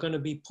are going to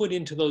be put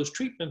into those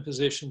treatment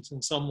positions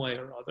in some way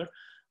or other.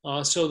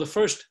 So the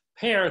first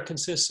pair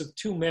consists of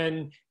 2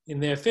 men in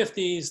their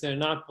 50s. They're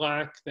not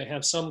Black. They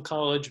have some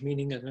college,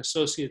 meaning an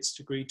associate's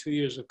degree, 2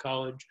 years of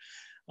college.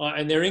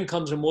 And their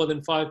incomes are more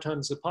than 5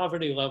 times the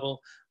poverty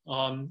level,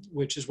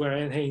 which is where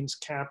Anne Haynes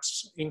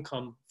caps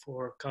income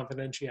for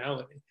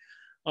confidentiality.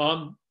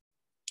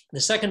 The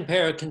second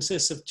pair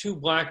consists of 2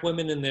 Black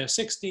women in their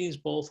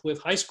 60s, both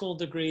with high school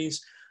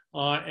degrees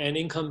and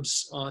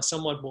incomes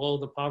somewhat below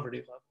the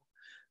poverty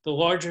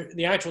level.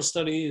 The actual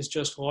study is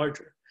just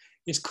larger.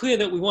 It's clear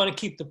that we want to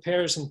keep the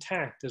pairs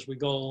intact as we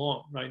go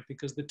along, right?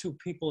 Because the 2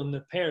 people in the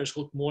pairs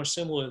look more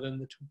similar than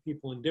the 2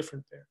 people in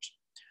different pairs.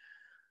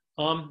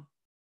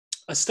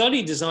 A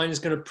study design is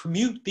going to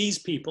permute these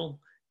people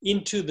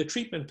into the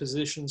treatment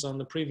positions on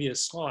the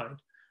previous slide.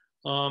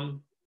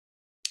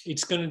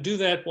 It's going to do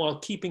that while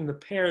keeping the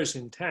pairs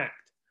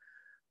intact.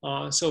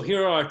 So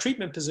here are our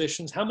treatment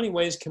positions. How many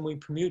ways can we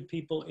permute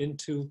people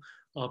into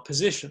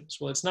positions?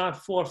 Well, it's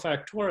not 4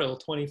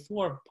 factorial,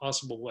 24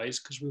 possible ways,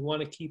 because we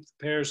want to keep the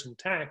pairs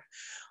intact.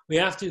 We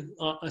have to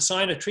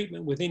assign a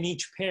treatment within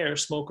each pair,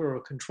 smoker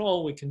or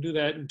control. We can do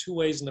that in 2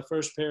 ways in the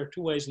first pair,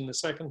 2 ways in the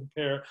second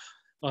pair,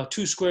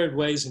 2 squared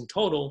ways in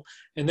total.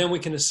 And then we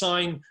can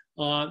assign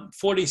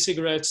 40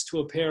 cigarettes to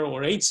a pair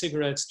or 8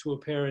 cigarettes to a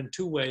pair in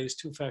 2 ways,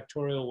 2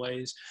 factorial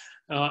ways,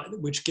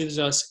 which gives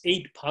us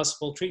 8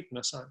 possible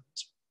treatment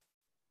assignments.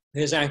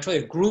 There's actually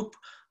a group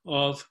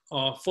of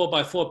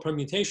 4x4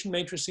 permutation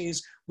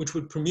matrices, which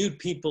would permute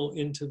people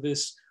into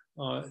this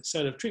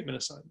set of treatment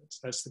assignments.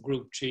 That's the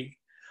group G.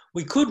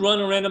 We could run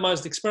a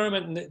randomized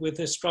experiment with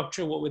this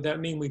structure. What would that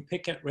mean? We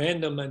pick at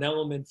random an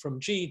element from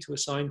G to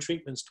assign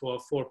treatments to our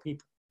 4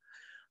 people.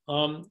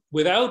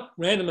 Without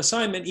random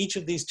assignment, each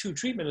of these 2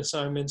 treatment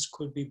assignments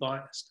could be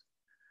biased.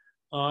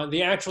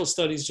 The actual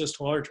study is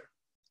just larger.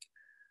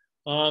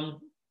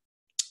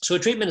 So a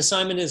treatment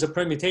assignment is a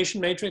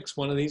permutation matrix,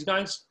 one of these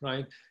guys,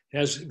 right? It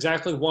has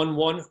exactly 1,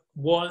 1,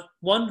 1,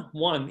 1,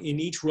 1 in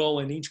each row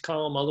and each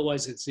column,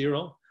 otherwise it's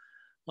 0.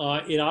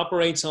 It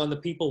operates on the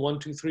people 1,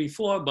 2, 3,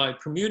 4 by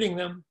permuting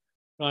them,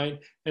 right?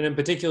 And in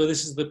particular,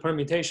 this is the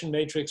permutation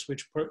matrix,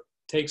 which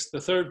takes the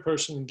 3rd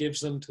person and gives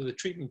them to the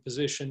treatment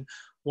position,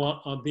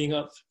 being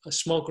a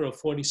smoker of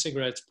 40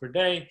 cigarettes per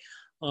day.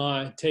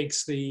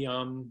 Takes the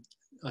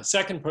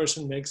second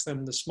person, makes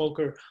them the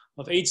smoker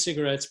of 8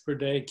 cigarettes per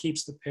day,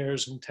 keeps the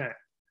pairs intact.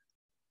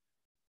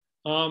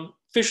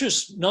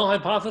 Fisher's null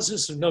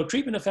hypothesis of no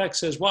treatment effect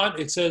says what?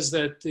 It says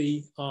that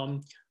the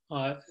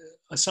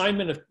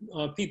assignment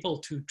of people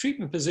to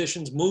treatment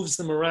positions moves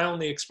them around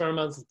the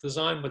experimental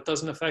design, but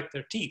doesn't affect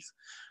their teeth,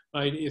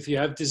 right? If you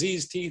have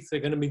diseased teeth, they're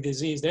going to be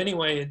diseased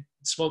anyway, and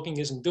smoking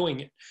isn't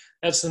doing it.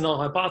 That's the null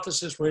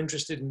hypothesis. We're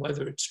interested in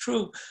whether it's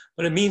true,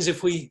 but it means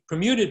if we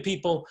permuted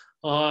people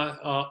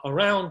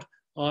around,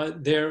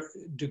 their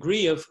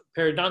degree of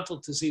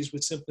periodontal disease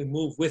would simply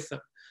move with them.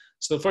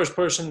 So the first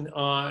person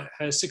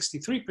has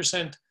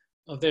 63%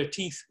 of their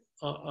teeth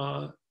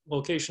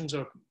locations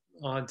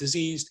are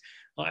diseased.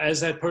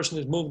 As that person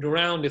is moved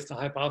around, if the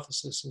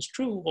hypothesis is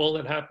true, all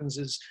that happens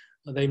is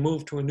they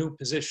move to a new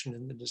position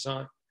in the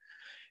design.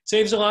 It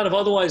saves a lot of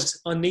otherwise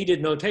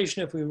unneeded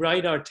notation if we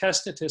write our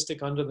test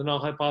statistic under the null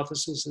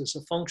hypothesis as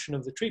a function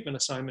of the treatment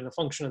assignment, a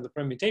function of the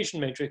permutation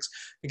matrix,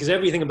 because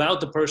everything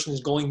about the person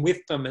is going with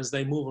them as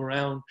they move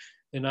around.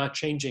 They're not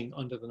changing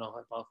under the null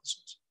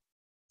hypothesis.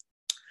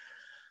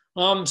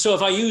 So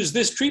if I use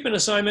this treatment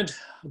assignment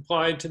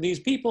applied to these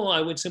people,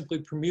 I would simply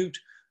permute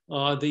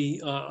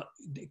the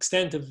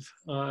extent of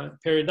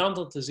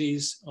periodontal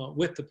disease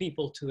with the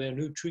people to their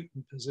new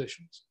treatment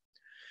positions.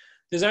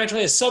 There's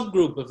actually a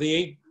subgroup of the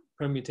 8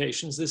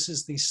 permutations. This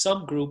is the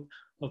subgroup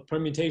of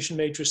permutation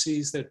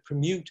matrices that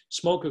permute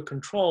smoker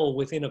control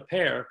within a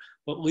pair,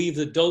 but leave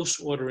the dose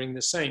ordering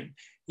the same.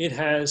 It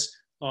has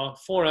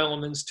 4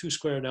 elements, 2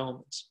 squared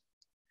elements.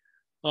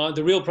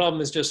 The real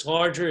problem is just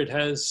larger.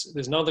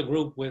 There's another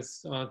group with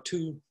 2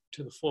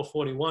 to the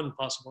 441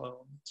 possible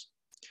elements.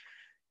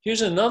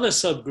 Here's another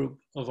subgroup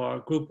of our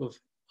group of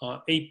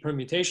 8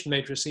 permutation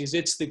matrices.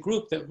 It's the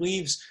group that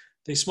leaves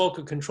the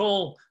smoker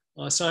control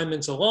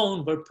assignments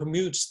alone, but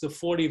permutes the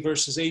 40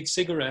 versus 8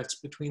 cigarettes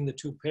between the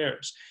 2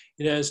 pairs.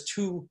 It has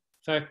 2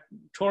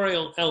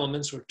 factorial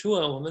elements, or 2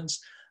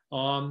 elements,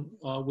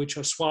 which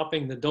are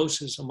swapping the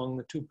doses among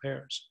the 2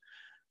 pairs.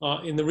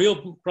 In the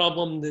real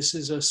problem, this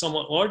is a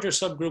somewhat larger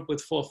subgroup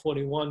with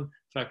 441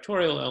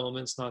 factorial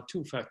elements, not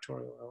 2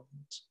 factorial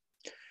elements.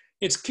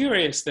 It's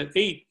curious that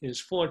 8 is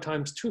 4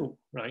 times 2,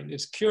 right?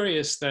 It's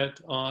curious that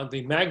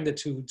the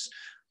magnitudes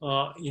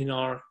in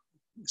our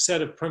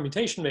set of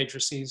permutation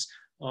matrices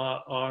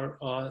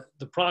are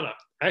the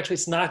product. Actually,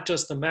 it's not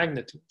just the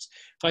magnitudes.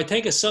 If I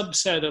take a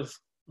subset of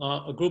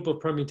a group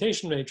of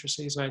permutation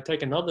matrices, and I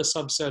take another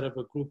subset of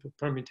a group of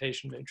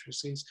permutation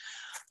matrices,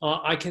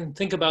 I can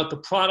think about the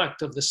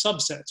product of the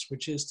subsets,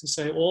 which is to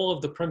say all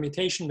of the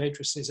permutation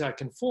matrices I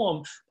can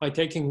form by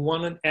taking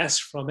one S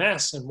from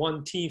S and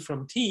one T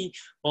from T,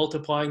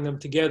 multiplying them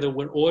together,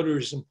 where order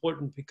is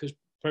important because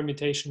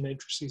permutation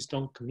matrices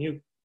don't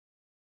commute.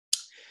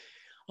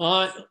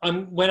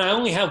 When I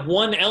only have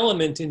one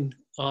element in,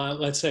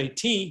 let's say,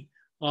 T,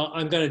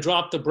 I'm going to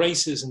drop the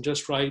braces and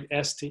just write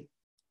ST.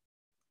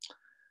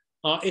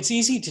 It's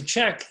easy to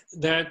check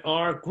that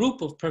our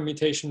group of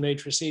permutation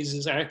matrices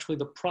is actually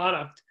the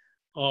product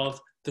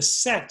of the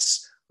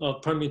sets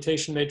of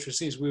permutation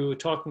matrices we were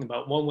talking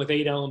about, one with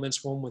 8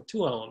 elements, one with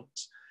 2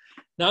 elements.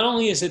 Not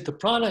only is it the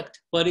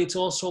product, but it's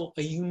also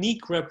a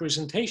unique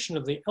representation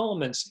of the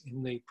elements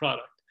in the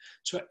product.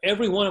 So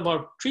every one of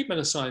our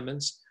treatment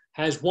assignments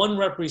has one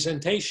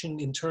representation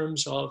in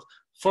terms of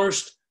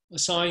first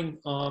assign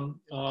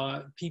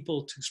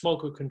people to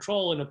smoker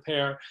control in a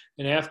pair,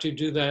 and after you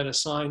do that,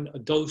 assign a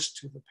dose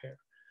to the pair.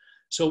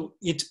 So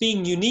it's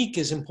being unique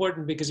is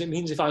important because it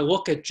means if I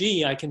look at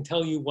G, I can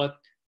tell you what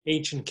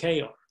H and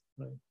K are.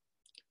 Right?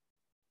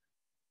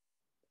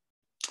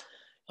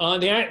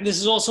 This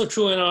is also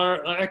true in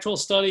our actual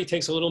study. It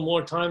takes a little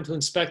more time to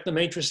inspect the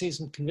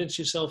matrices and convince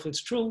yourself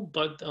it's true,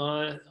 but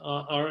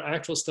our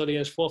actual study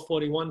has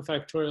 441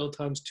 factorial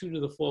times 2 to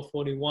the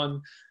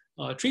 441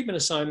 treatment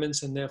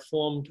assignments, and they're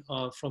formed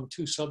from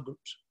 2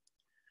 subgroups.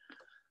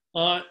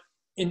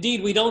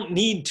 Indeed, we don't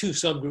need 2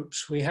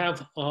 subgroups. We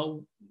have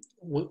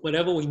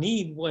whatever we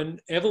need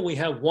whenever we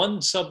have one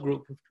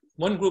subgroup,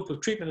 one group of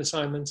treatment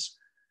assignments,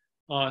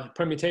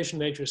 permutation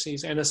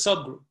matrices, and a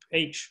subgroup,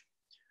 H.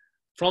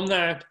 From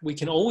that, we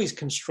can always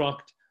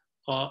construct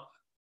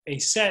a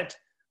set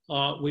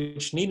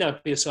which need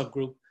not be a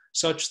subgroup,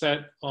 such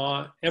that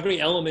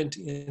every element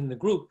in the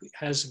group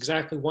has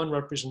exactly one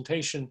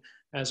representation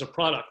as a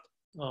product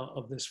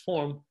of this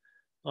form.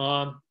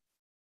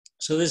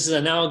 So this is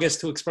analogous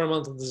to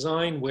experimental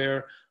design,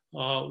 where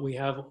we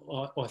have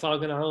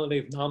orthogonality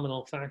of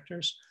nominal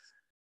factors.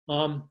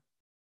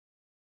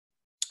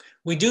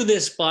 We do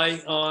this by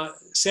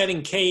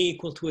setting K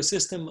equal to a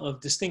system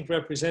of distinct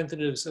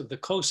representatives of the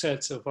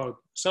cosets of our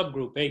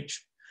subgroup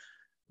H.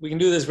 We can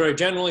do this very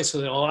generally, so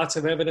there are lots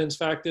of evidence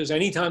factors.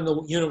 Anytime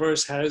the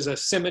universe has a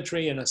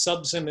symmetry and a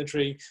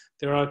subsymmetry,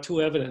 there are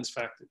 2 evidence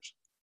factors.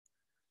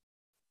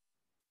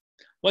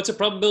 What's a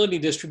probability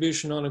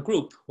distribution on a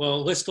group?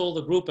 Well, list all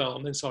the group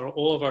elements, or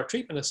all of our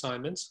treatment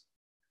assignments,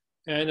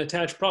 and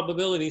attach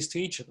probabilities to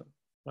each of them,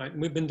 right?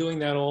 And we've been doing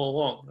that all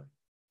along.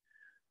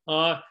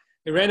 Right?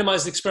 A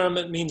randomized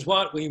experiment means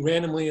what? We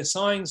randomly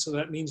assign, so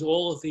that means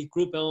all of the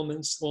group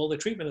elements, all the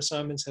treatment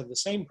assignments have the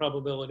same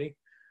probability.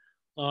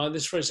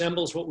 This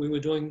resembles what we were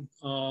doing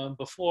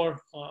before,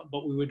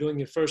 but we were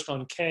doing it first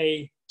on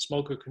K,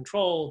 smoker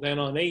control, then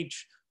on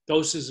H,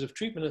 doses of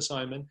treatment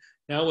assignment.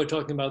 Now we're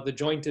talking about the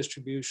joint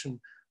distribution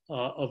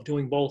of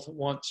doing both at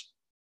once.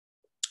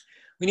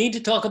 We need to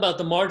talk about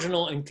the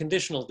marginal and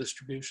conditional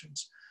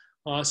distributions.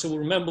 So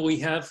remember, we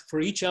have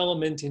for each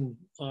element in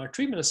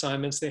treatment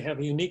assignments, they have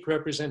a unique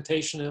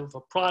representation of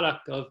a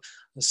product of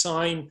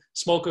assign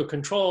smoker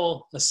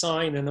control,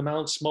 assign an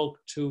amount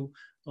smoked to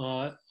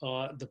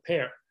the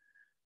pair.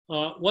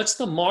 What's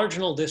the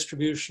marginal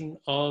distribution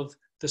of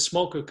the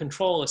smoker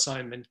control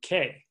assignment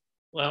K?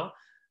 Well,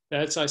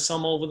 that's I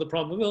sum over the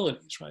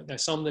probabilities, right? I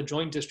sum the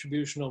joint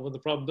distribution over the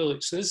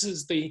probabilities. So this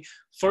is the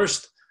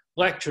first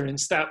lecture in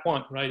Stat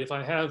 1, right? If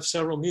I have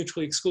several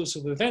mutually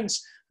exclusive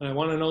events and I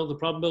want to know the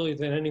probability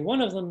that any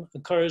one of them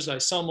occurs, I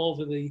sum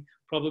over the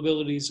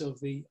probabilities of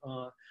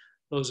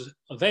those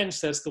events.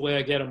 That's the way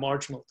I get a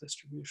marginal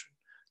distribution.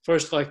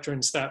 First lecture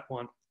in Stat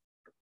 1.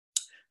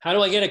 How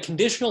do I get a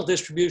conditional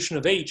distribution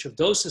of H of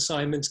dose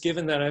assignments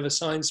given that I've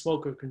assigned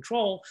smoker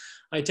control?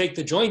 I take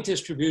the joint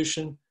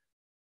distribution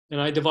and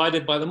I divide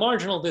it by the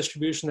marginal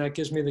distribution. That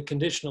gives me the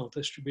conditional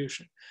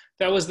distribution.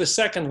 That was the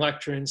second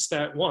lecture in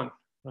Stat 1,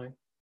 right?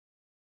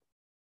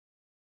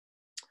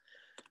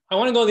 I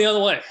want to go the other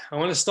way. I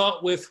want to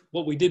start with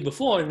what we did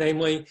before,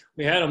 namely,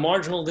 we had a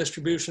marginal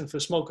distribution for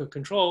smoker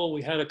control.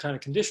 We had a kind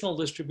of conditional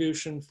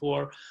distribution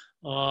for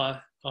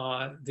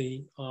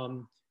the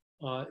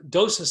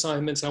dose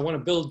assignments. I want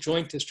to build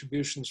joint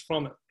distributions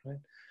from it, right?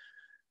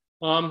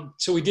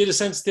 So we did a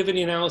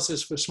sensitivity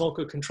analysis for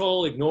smoker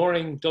control,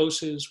 ignoring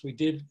doses. We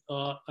did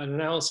an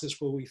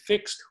analysis where we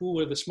fixed who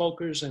were the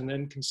smokers and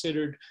then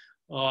considered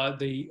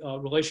the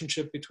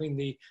relationship between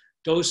the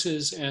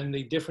doses and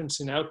the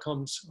difference in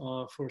outcomes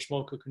for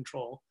smoker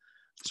control.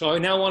 So I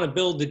now want to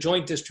build the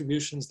joint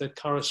distributions that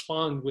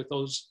correspond with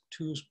those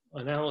two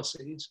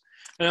analyses.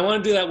 And I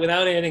want to do that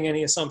without adding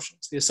any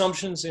assumptions. The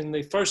assumptions in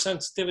the first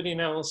sensitivity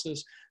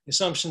analysis, the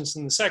assumptions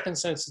in the second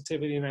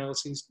sensitivity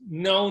analyses,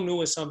 no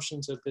new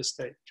assumptions at this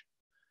stage.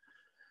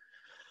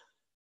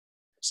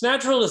 It's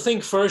natural to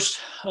think first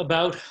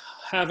about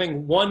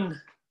having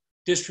one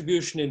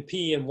distribution in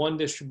P and one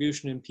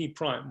distribution in P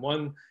prime,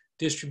 one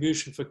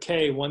distribution for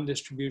K, one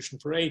distribution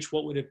for H.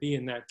 What would it be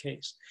in that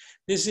case?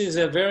 This is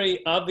a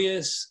very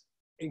obvious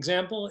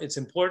example. It's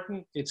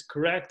important, it's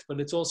correct, but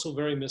it's also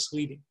very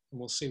misleading, and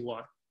we'll see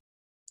why.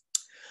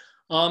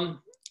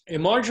 A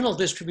marginal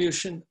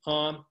distribution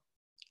of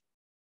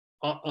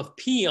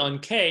P on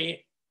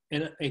K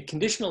and a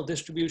conditional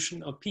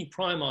distribution of P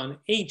prime on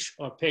H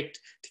are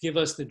picked to give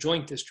us the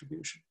joint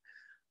distribution.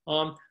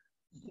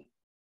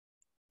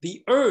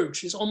 The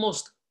urge is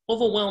almost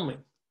overwhelming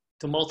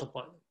to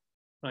multiply them.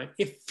 Right?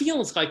 It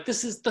feels like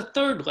this is the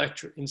third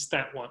lecture in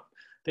Stat 1,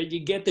 that you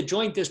get the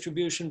joint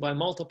distribution by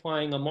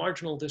multiplying a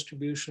marginal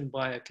distribution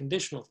by a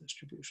conditional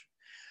distribution.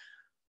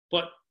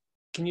 But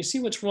can you see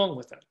what's wrong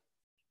with that?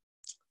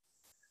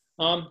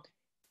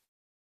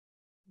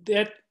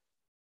 That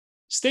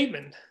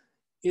statement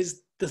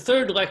is the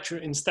third lecture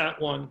in Stat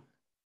 1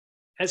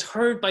 as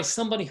heard by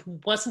somebody who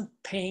wasn't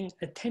paying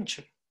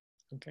attention,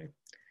 okay?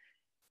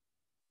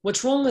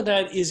 What's wrong with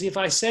that is if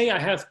I say I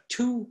have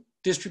two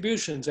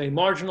distributions, a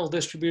marginal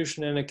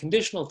distribution and a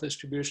conditional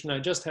distribution, I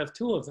just have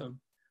two of them.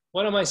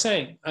 What am I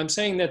saying? I'm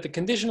saying that the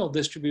conditional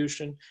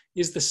distribution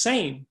is the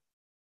same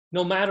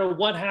no matter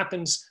what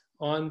happens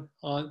on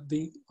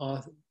the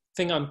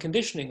thing I'm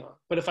conditioning on.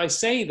 But if I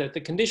say that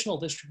the conditional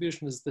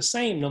distribution is the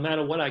same no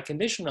matter what I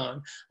condition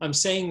on, I'm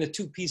saying the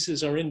two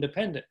pieces are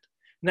independent.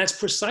 And that's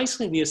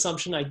precisely the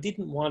assumption I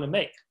didn't want to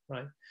make,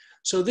 right?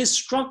 So this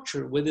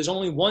structure where there's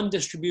only one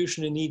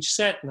distribution in each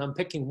set and I'm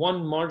picking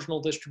one marginal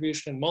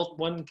distribution and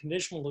one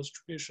conditional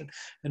distribution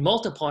and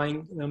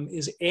multiplying them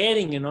is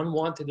adding an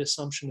unwanted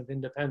assumption of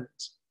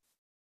independence.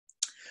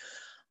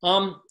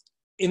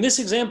 In this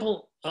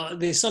example,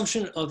 the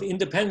assumption of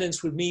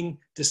independence would mean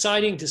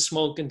deciding to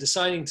smoke and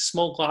deciding to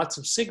smoke lots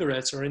of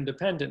cigarettes are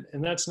independent.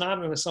 And that's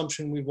not an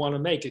assumption we want to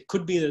make. It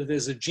could be that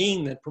there's a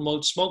gene that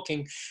promotes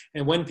smoking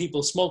and when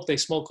people smoke, they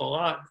smoke a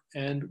lot.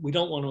 And we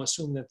don't want to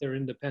assume that they're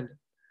independent.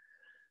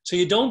 So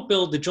you don't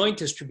build the joint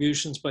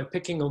distributions by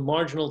picking a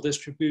marginal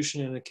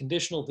distribution and a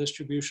conditional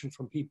distribution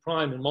from P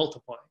prime and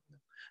multiplying them.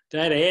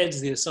 That adds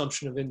the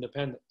assumption of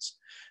independence.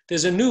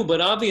 There's a new but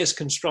obvious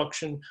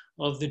construction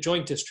of the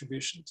joint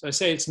distributions. I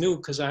say it's new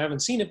because I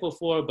haven't seen it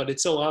before, but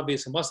it's so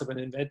obvious it must have been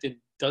invented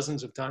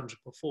dozens of times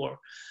before.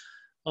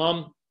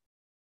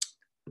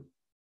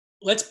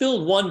 Let's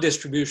build one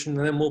distribution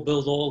and then we'll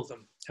build all of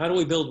them. How do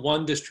we build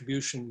one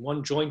distribution,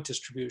 one joint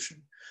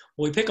distribution?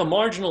 Well, we pick a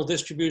marginal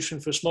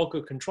distribution for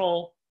smoker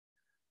control.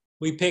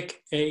 We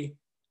pick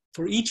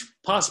for each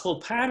possible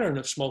pattern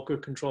of smoker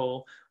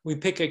control, we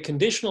pick a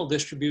conditional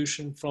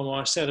distribution from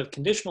our set of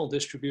conditional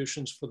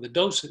distributions for the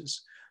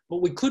doses.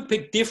 But we could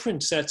pick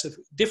different sets of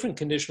different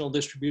conditional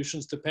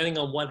distributions depending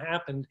on what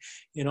happened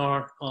in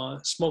our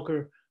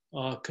smoker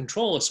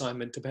control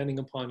assignment, depending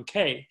upon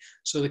K.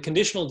 So the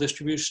conditional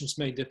distributions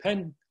may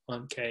depend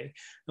on K.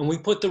 And we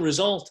put the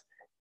result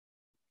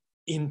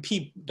in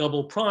P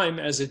double prime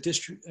as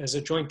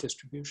a joint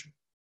distribution.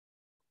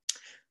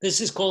 This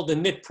is called the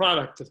knit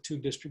product of two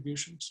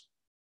distributions.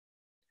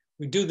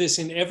 We do this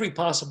in every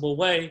possible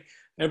way,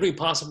 every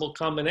possible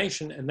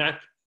combination, and that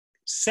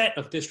set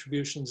of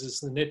distributions is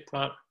the knit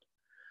product.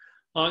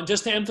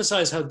 Just to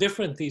emphasize how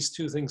different these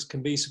two things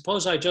can be,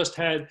 suppose I just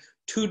had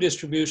two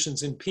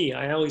distributions in P.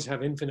 I always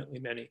have infinitely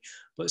many,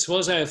 but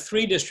suppose I have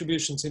three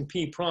distributions in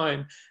P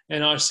prime,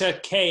 and our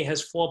set K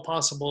has four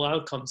possible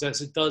outcomes, as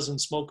it does in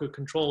smoker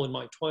control in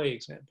my toy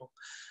example.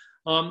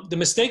 The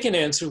mistaken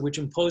answer, which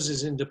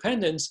imposes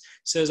independence,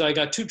 says I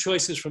got two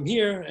choices from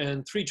here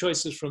and three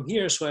choices from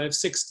here, so I have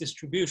six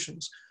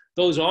distributions.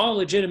 Those are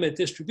legitimate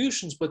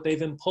distributions, but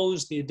they've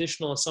imposed the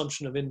additional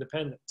assumption of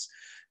independence.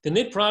 The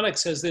knit product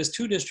says there's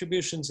two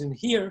distributions in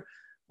here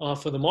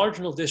for the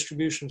marginal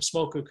distribution of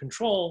smoker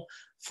control.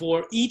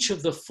 For each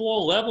of the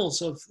four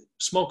levels of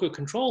smoker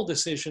control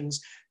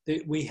decisions,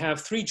 we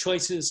have three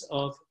choices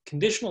of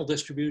conditional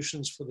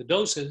distributions for the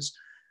doses.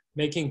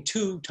 making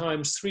 2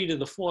 times 3 to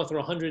the 4th, or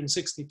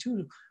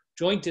 162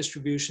 joint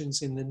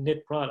distributions in the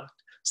knit product.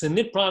 So the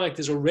knit product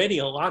is already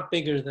a lot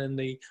bigger than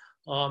the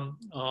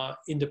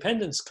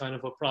independence kind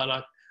of a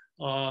product,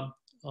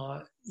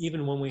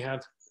 even when we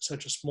have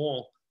such a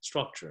small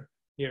structure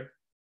here.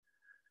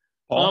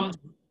 Paul,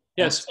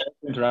 yes.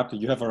 Interrupt you.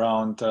 You have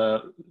around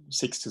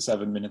 6 to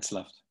 7 minutes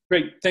left.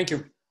 Great, thank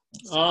you.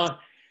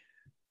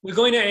 We're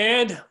going to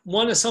add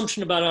one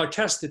assumption about our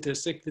test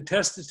statistic. The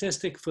test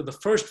statistic for the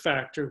first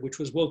factor, which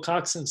was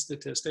Wilcoxon's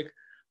statistic,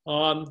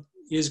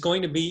 is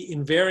going to be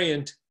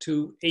invariant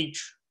to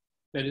H.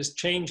 That is,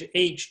 change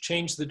H,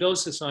 change the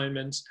dose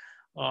assignments.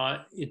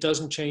 It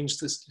doesn't change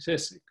the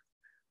statistic.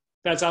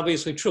 That's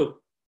obviously true,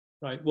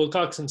 right?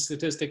 Wilcoxon's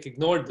statistic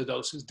ignored the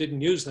doses,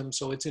 didn't use them,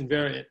 so it's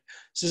invariant.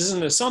 So this is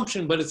an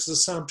assumption, but it's an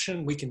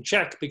assumption we can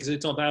check because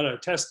it's about our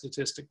test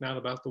statistic, not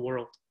about the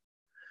world.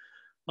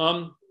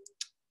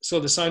 So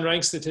the sign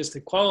rank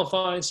statistic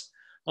qualifies.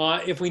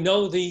 If we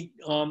know the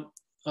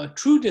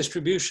true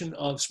distribution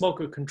of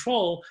smoker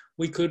control,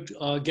 we could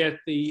get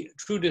the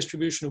true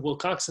distribution of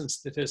Wilcoxon's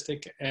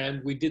statistic,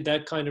 and we did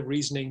that kind of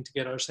reasoning to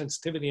get our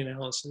sensitivity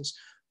analysis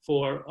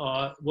for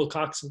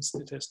Wilcoxon's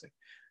statistic.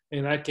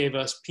 And that gave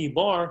us P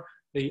bar,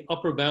 the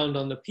upper bound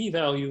on the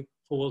p-value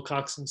for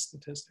Wilcoxon's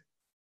statistic.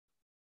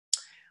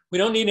 We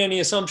don't need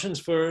any assumptions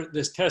for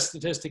this test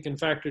statistic in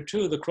factor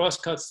 2, the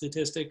crosscut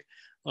statistic.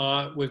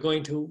 We're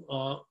going to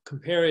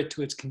compare it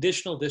to its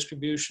conditional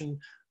distribution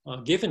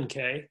given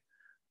K.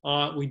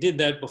 We did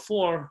that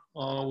before.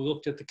 We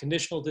looked at the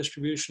conditional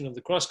distribution of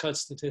the crosscut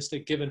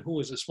statistic given who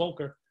was a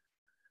smoker.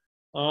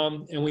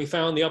 And we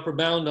found the upper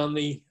bound on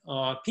the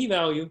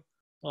p-value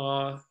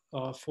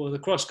for the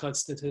crosscut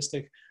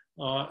statistic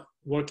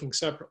working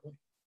separately.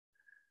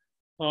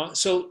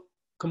 So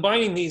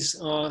combining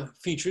these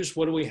features,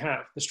 what do we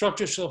have? The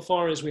structure so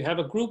far is we have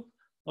a group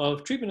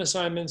of treatment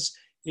assignments.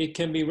 It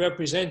can be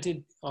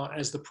represented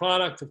as the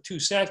product of 2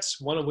 sets,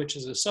 one of which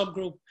is a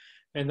subgroup,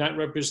 and that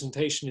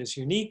representation is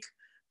unique.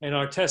 And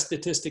our test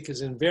statistic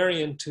is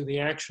invariant to the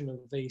action of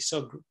the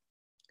subgroup.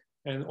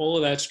 And all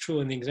of that's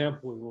true in the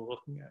example we were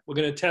looking at. We're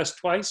going to test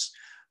twice.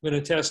 We're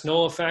going to test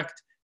no effect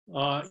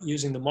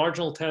using the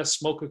marginal test,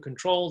 smoker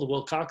control, the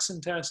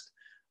Wilcoxon test.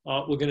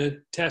 We're going to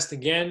test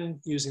again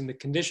using the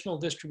conditional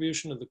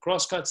distribution of the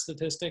crosscut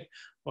statistic,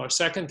 our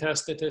second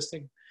test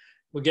statistic.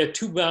 We get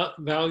 2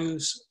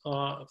 values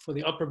for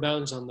the upper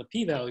bounds on the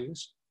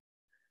p-values.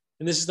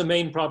 And this is the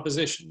main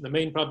proposition. The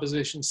main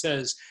proposition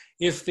says,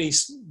 if the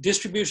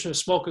distribution of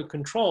smoker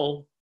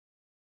control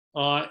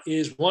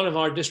is one of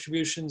our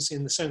distributions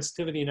in the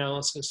sensitivity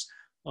analysis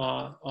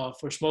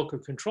for smoker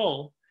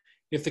control,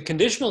 if the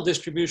conditional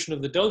distribution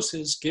of the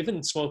doses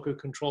given smoker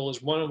control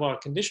is one of our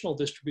conditional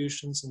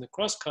distributions in the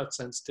crosscut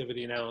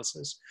sensitivity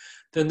analysis,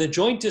 then the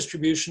joint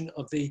distribution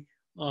of the,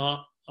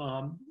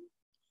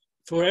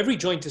 for every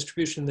joint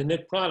distribution in the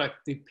knit product,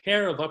 the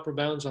pair of upper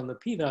bounds on the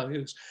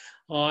p-values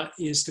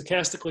is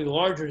stochastically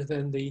larger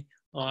than the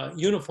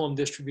uniform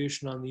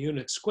distribution on the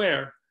unit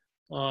square.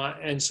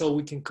 And so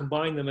we can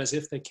combine them as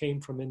if they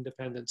came from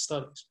independent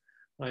studies.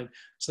 Right?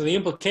 So the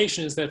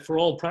implication is that for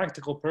all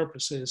practical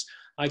purposes,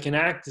 I can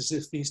act as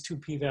if these 2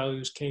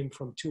 p-values came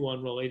from 2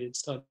 unrelated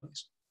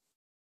studies.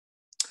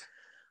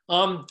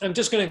 I'm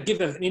just going to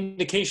give an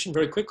indication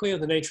very quickly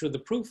of the nature of the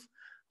proof.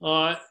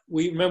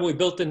 Remember we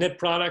built the knit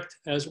product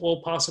as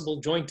all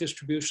possible joint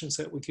distributions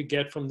that we could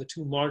get from the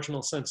 2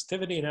 marginal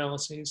sensitivity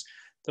analyses.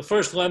 The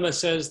first lemma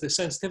says the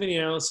sensitivity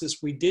analysis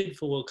we did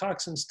for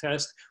Wilcoxon's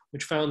test,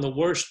 which found the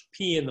worst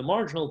P in the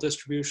marginal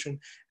distribution,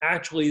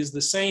 actually is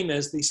the same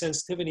as the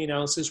sensitivity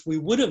analysis we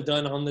would have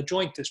done on the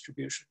joint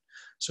distribution.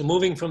 So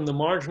moving from the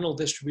marginal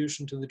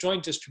distribution to the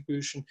joint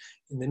distribution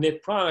in the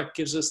knit product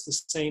gives us the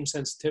same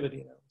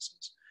sensitivity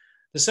analysis.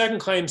 The second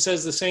claim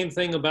says the same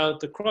thing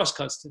about the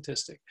crosscut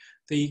statistic.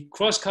 The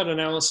crosscut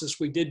analysis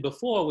we did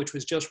before, which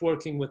was just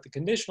working with the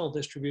conditional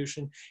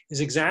distribution, is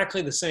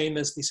exactly the same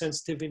as the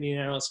sensitivity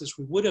analysis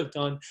we would have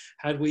done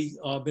had we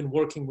been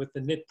working with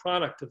the knit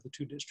product of the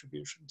 2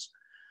 distributions.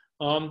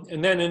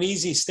 And then an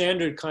easy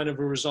standard kind of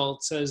a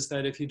result says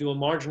that if you do a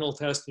marginal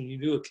test and you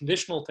do a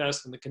conditional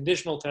test, and the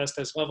conditional test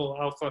has level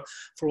alpha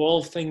for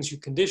all things you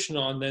condition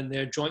on, then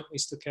they're jointly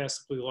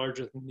stochastically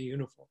larger than the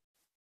uniform.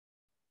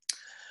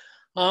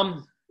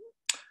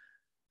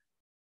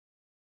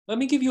 Let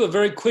me give you a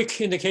very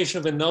quick indication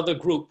of another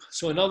group.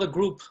 So another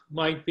group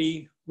might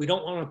be, we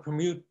don't want to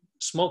permute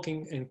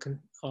smoking and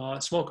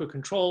smoker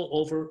control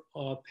over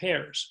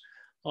pairs.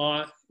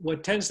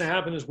 What tends to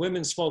happen is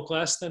women smoke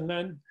less than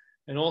men,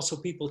 and also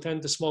people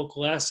tend to smoke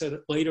less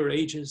at later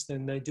ages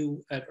than they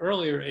do at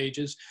earlier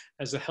ages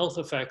as the health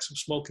effects of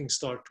smoking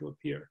start to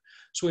appear.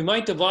 So we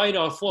might divide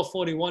our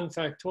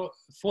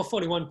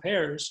 441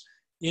 pairs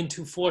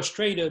into 4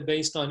 strata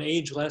based on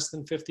age less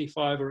than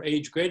 55 or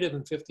age greater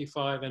than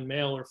 55 and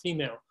male or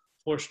female,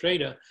 4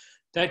 strata.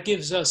 That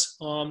gives us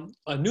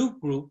a new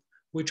group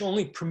which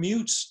only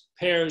permutes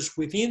pairs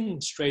within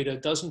strata,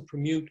 doesn't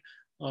permute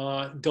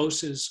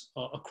doses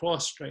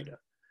across strata.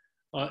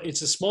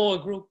 It's a smaller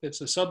group,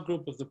 it's a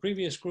subgroup of the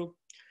previous group.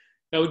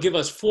 That would give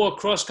us 4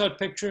 crosscut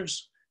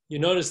pictures. You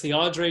notice the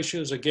odds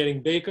ratios are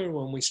getting bigger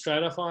when we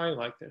stratify,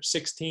 like there's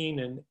 16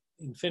 and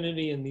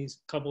infinity, and these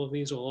couple of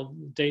these, all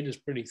the data is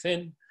pretty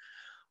thin.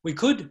 We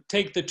could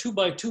take the 2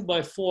 by 2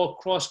 by 4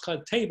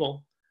 cross-cut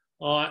table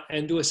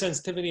and do a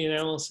sensitivity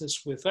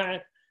analysis with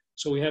that.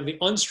 So we have the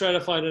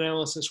unstratified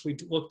analysis we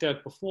looked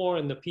at before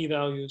and the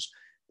p-values.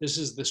 This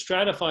is the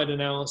stratified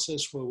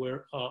analysis where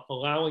we're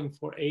allowing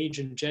for age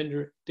and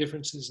gender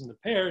differences in the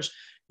pairs.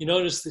 You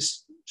notice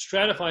this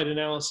stratified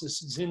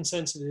analysis is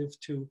insensitive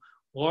to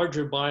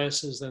larger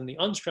biases than the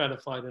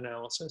unstratified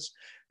analysis.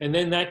 And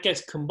then that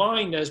gets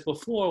combined as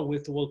before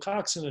with the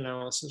Wilcoxon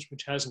analysis,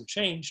 which hasn't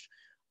changed.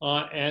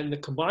 And the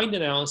combined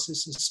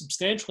analysis is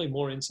substantially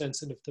more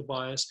insensitive to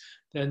bias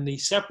than the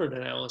separate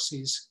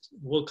analyses.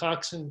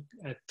 Wilcoxon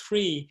at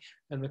 3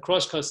 and the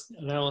crosscut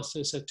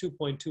analysis at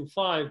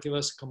 2.25 give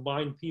us a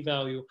combined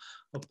p-value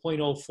of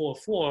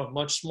 0.044,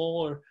 much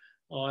smaller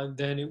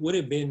than it would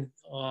have been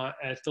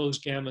at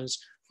those gammas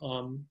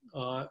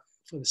for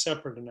the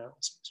separate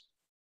analyses.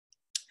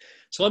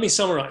 So let me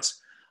summarize.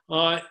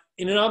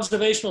 In an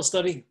observational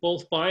study,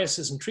 both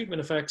biases and treatment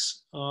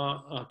effects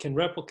can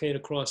replicate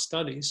across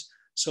studies.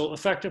 So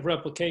effective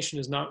replication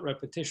is not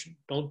repetition.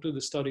 Don't do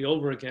the study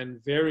over again.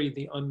 Vary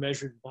the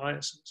unmeasured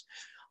biases.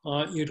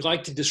 You'd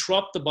like to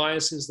disrupt the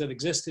biases that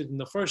existed in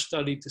the first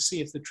study to see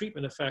if the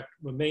treatment effect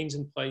remains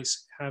in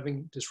place,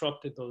 having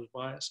disrupted those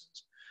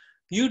biases.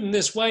 Viewed in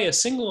this way, a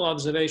single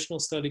observational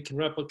study can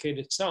replicate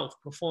itself,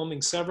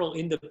 performing several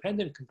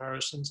independent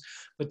comparisons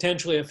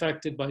potentially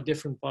affected by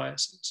different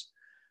biases.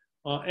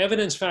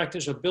 Evidence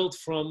factors are built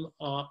from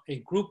a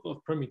group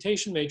of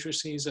permutation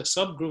matrices, a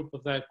subgroup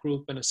of that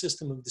group, and a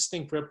system of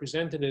distinct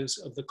representatives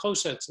of the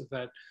cosets of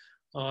that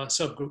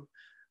subgroup.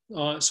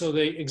 So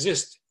they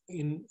exist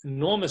in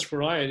enormous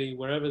variety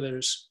wherever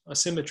there's a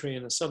symmetry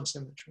and a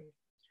subsymmetry.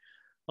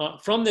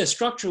 From this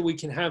structure, we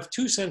can have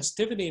two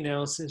sensitivity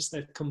analyses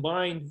that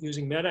combine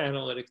using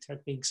meta-analytic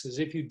techniques as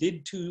if you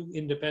did two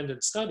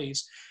independent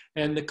studies,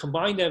 and the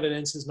combined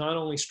evidence is not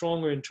only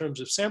stronger in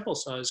terms of sample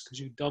size because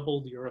you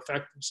doubled your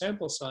effective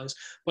sample size,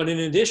 but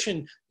in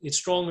addition, it's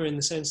stronger in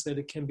the sense that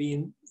it can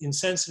be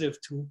insensitive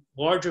to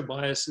larger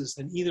biases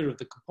than either of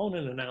the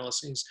component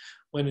analyses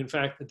when in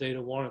fact the data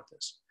warrant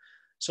this.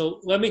 So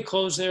let me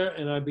close there,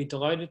 and I'd be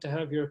delighted to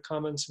have your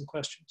comments and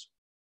questions.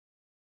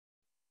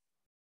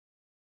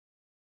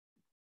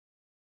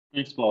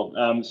 Thanks,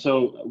 Paul.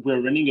 So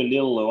we're running a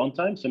little low on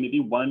time, so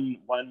maybe one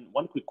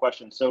quick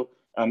question. So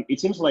it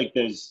seems like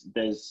the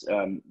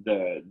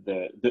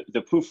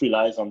proof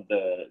relies on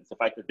the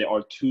fact that there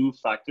are two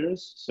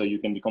factors, so you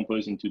can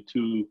decompose into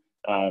two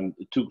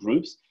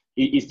groups.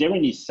 Is there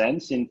any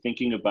sense in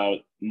thinking about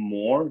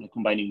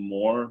combining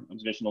more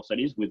observational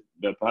studies with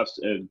perhaps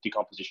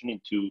decomposition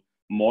into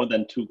more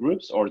than two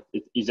groups, or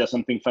is there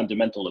something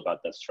fundamental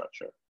about that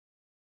structure?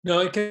 No,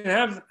 it can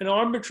have an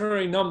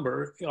arbitrary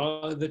number.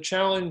 The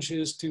challenge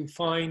is to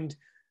find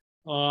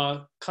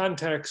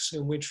contexts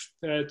in which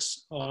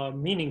that's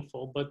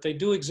meaningful, but they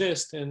do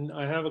exist, and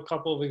I have a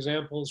couple of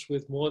examples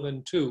with more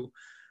than two.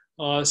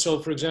 So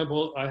for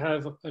example, I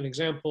have an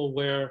example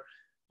where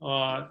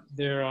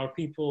there are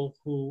people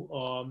who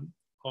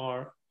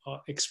are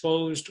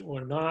exposed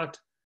or not,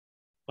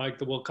 like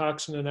the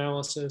Wilcoxon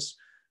analysis.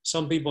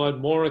 Some people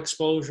had more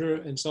exposure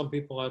and some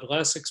people had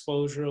less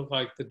exposure,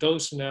 like the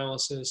dose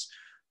analysis.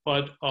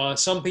 But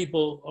some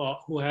people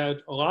who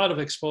had a lot of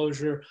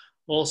exposure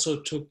also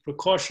took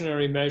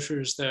precautionary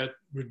measures that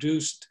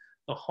reduced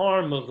the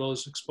harm of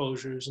those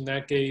exposures, and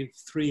that gave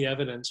 3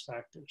 evidence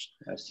factors.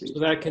 So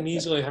that can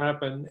easily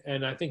happen,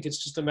 and I think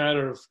it's just a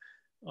matter of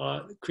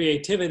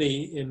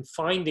creativity in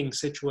finding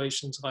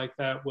situations like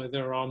that where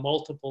there are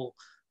multiple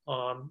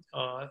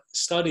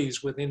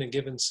studies within a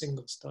given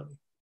single study.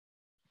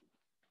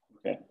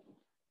 Okay,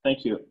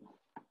 thank you.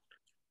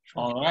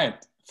 All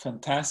right,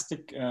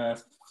 fantastic.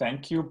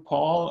 Thank you,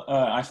 Paul.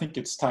 I think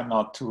it's time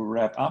now to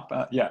wrap up.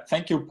 Yeah,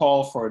 thank you,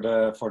 Paul, for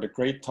the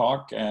great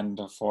talk and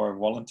for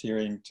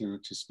volunteering to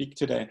speak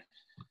today.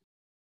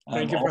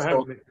 Thank you for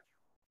having me.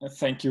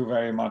 Thank you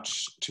very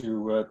much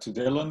to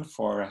Dylan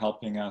for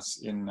helping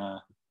us in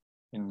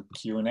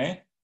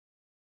Q&A.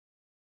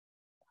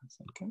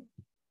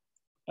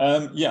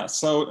 Yeah,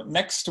 so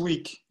next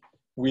week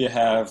we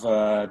have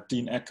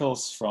Dean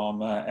Eccles from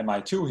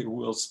MI2 who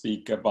will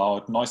speak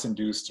about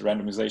noise-induced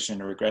randomization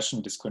and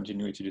regression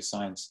discontinuity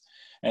designs.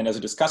 And as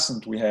a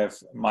discussant, we have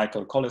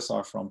Michael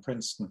Colisar from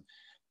Princeton.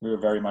 We're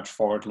very much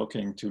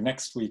forward-looking to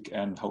next week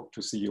and hope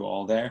to see you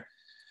all there.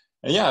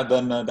 Yeah,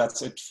 then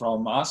that's it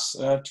from us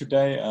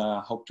today.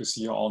 Hope to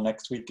see you all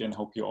next week and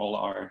hope you all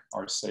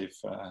are safe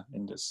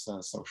in this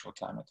social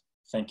climate.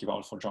 Thank you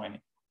all for joining.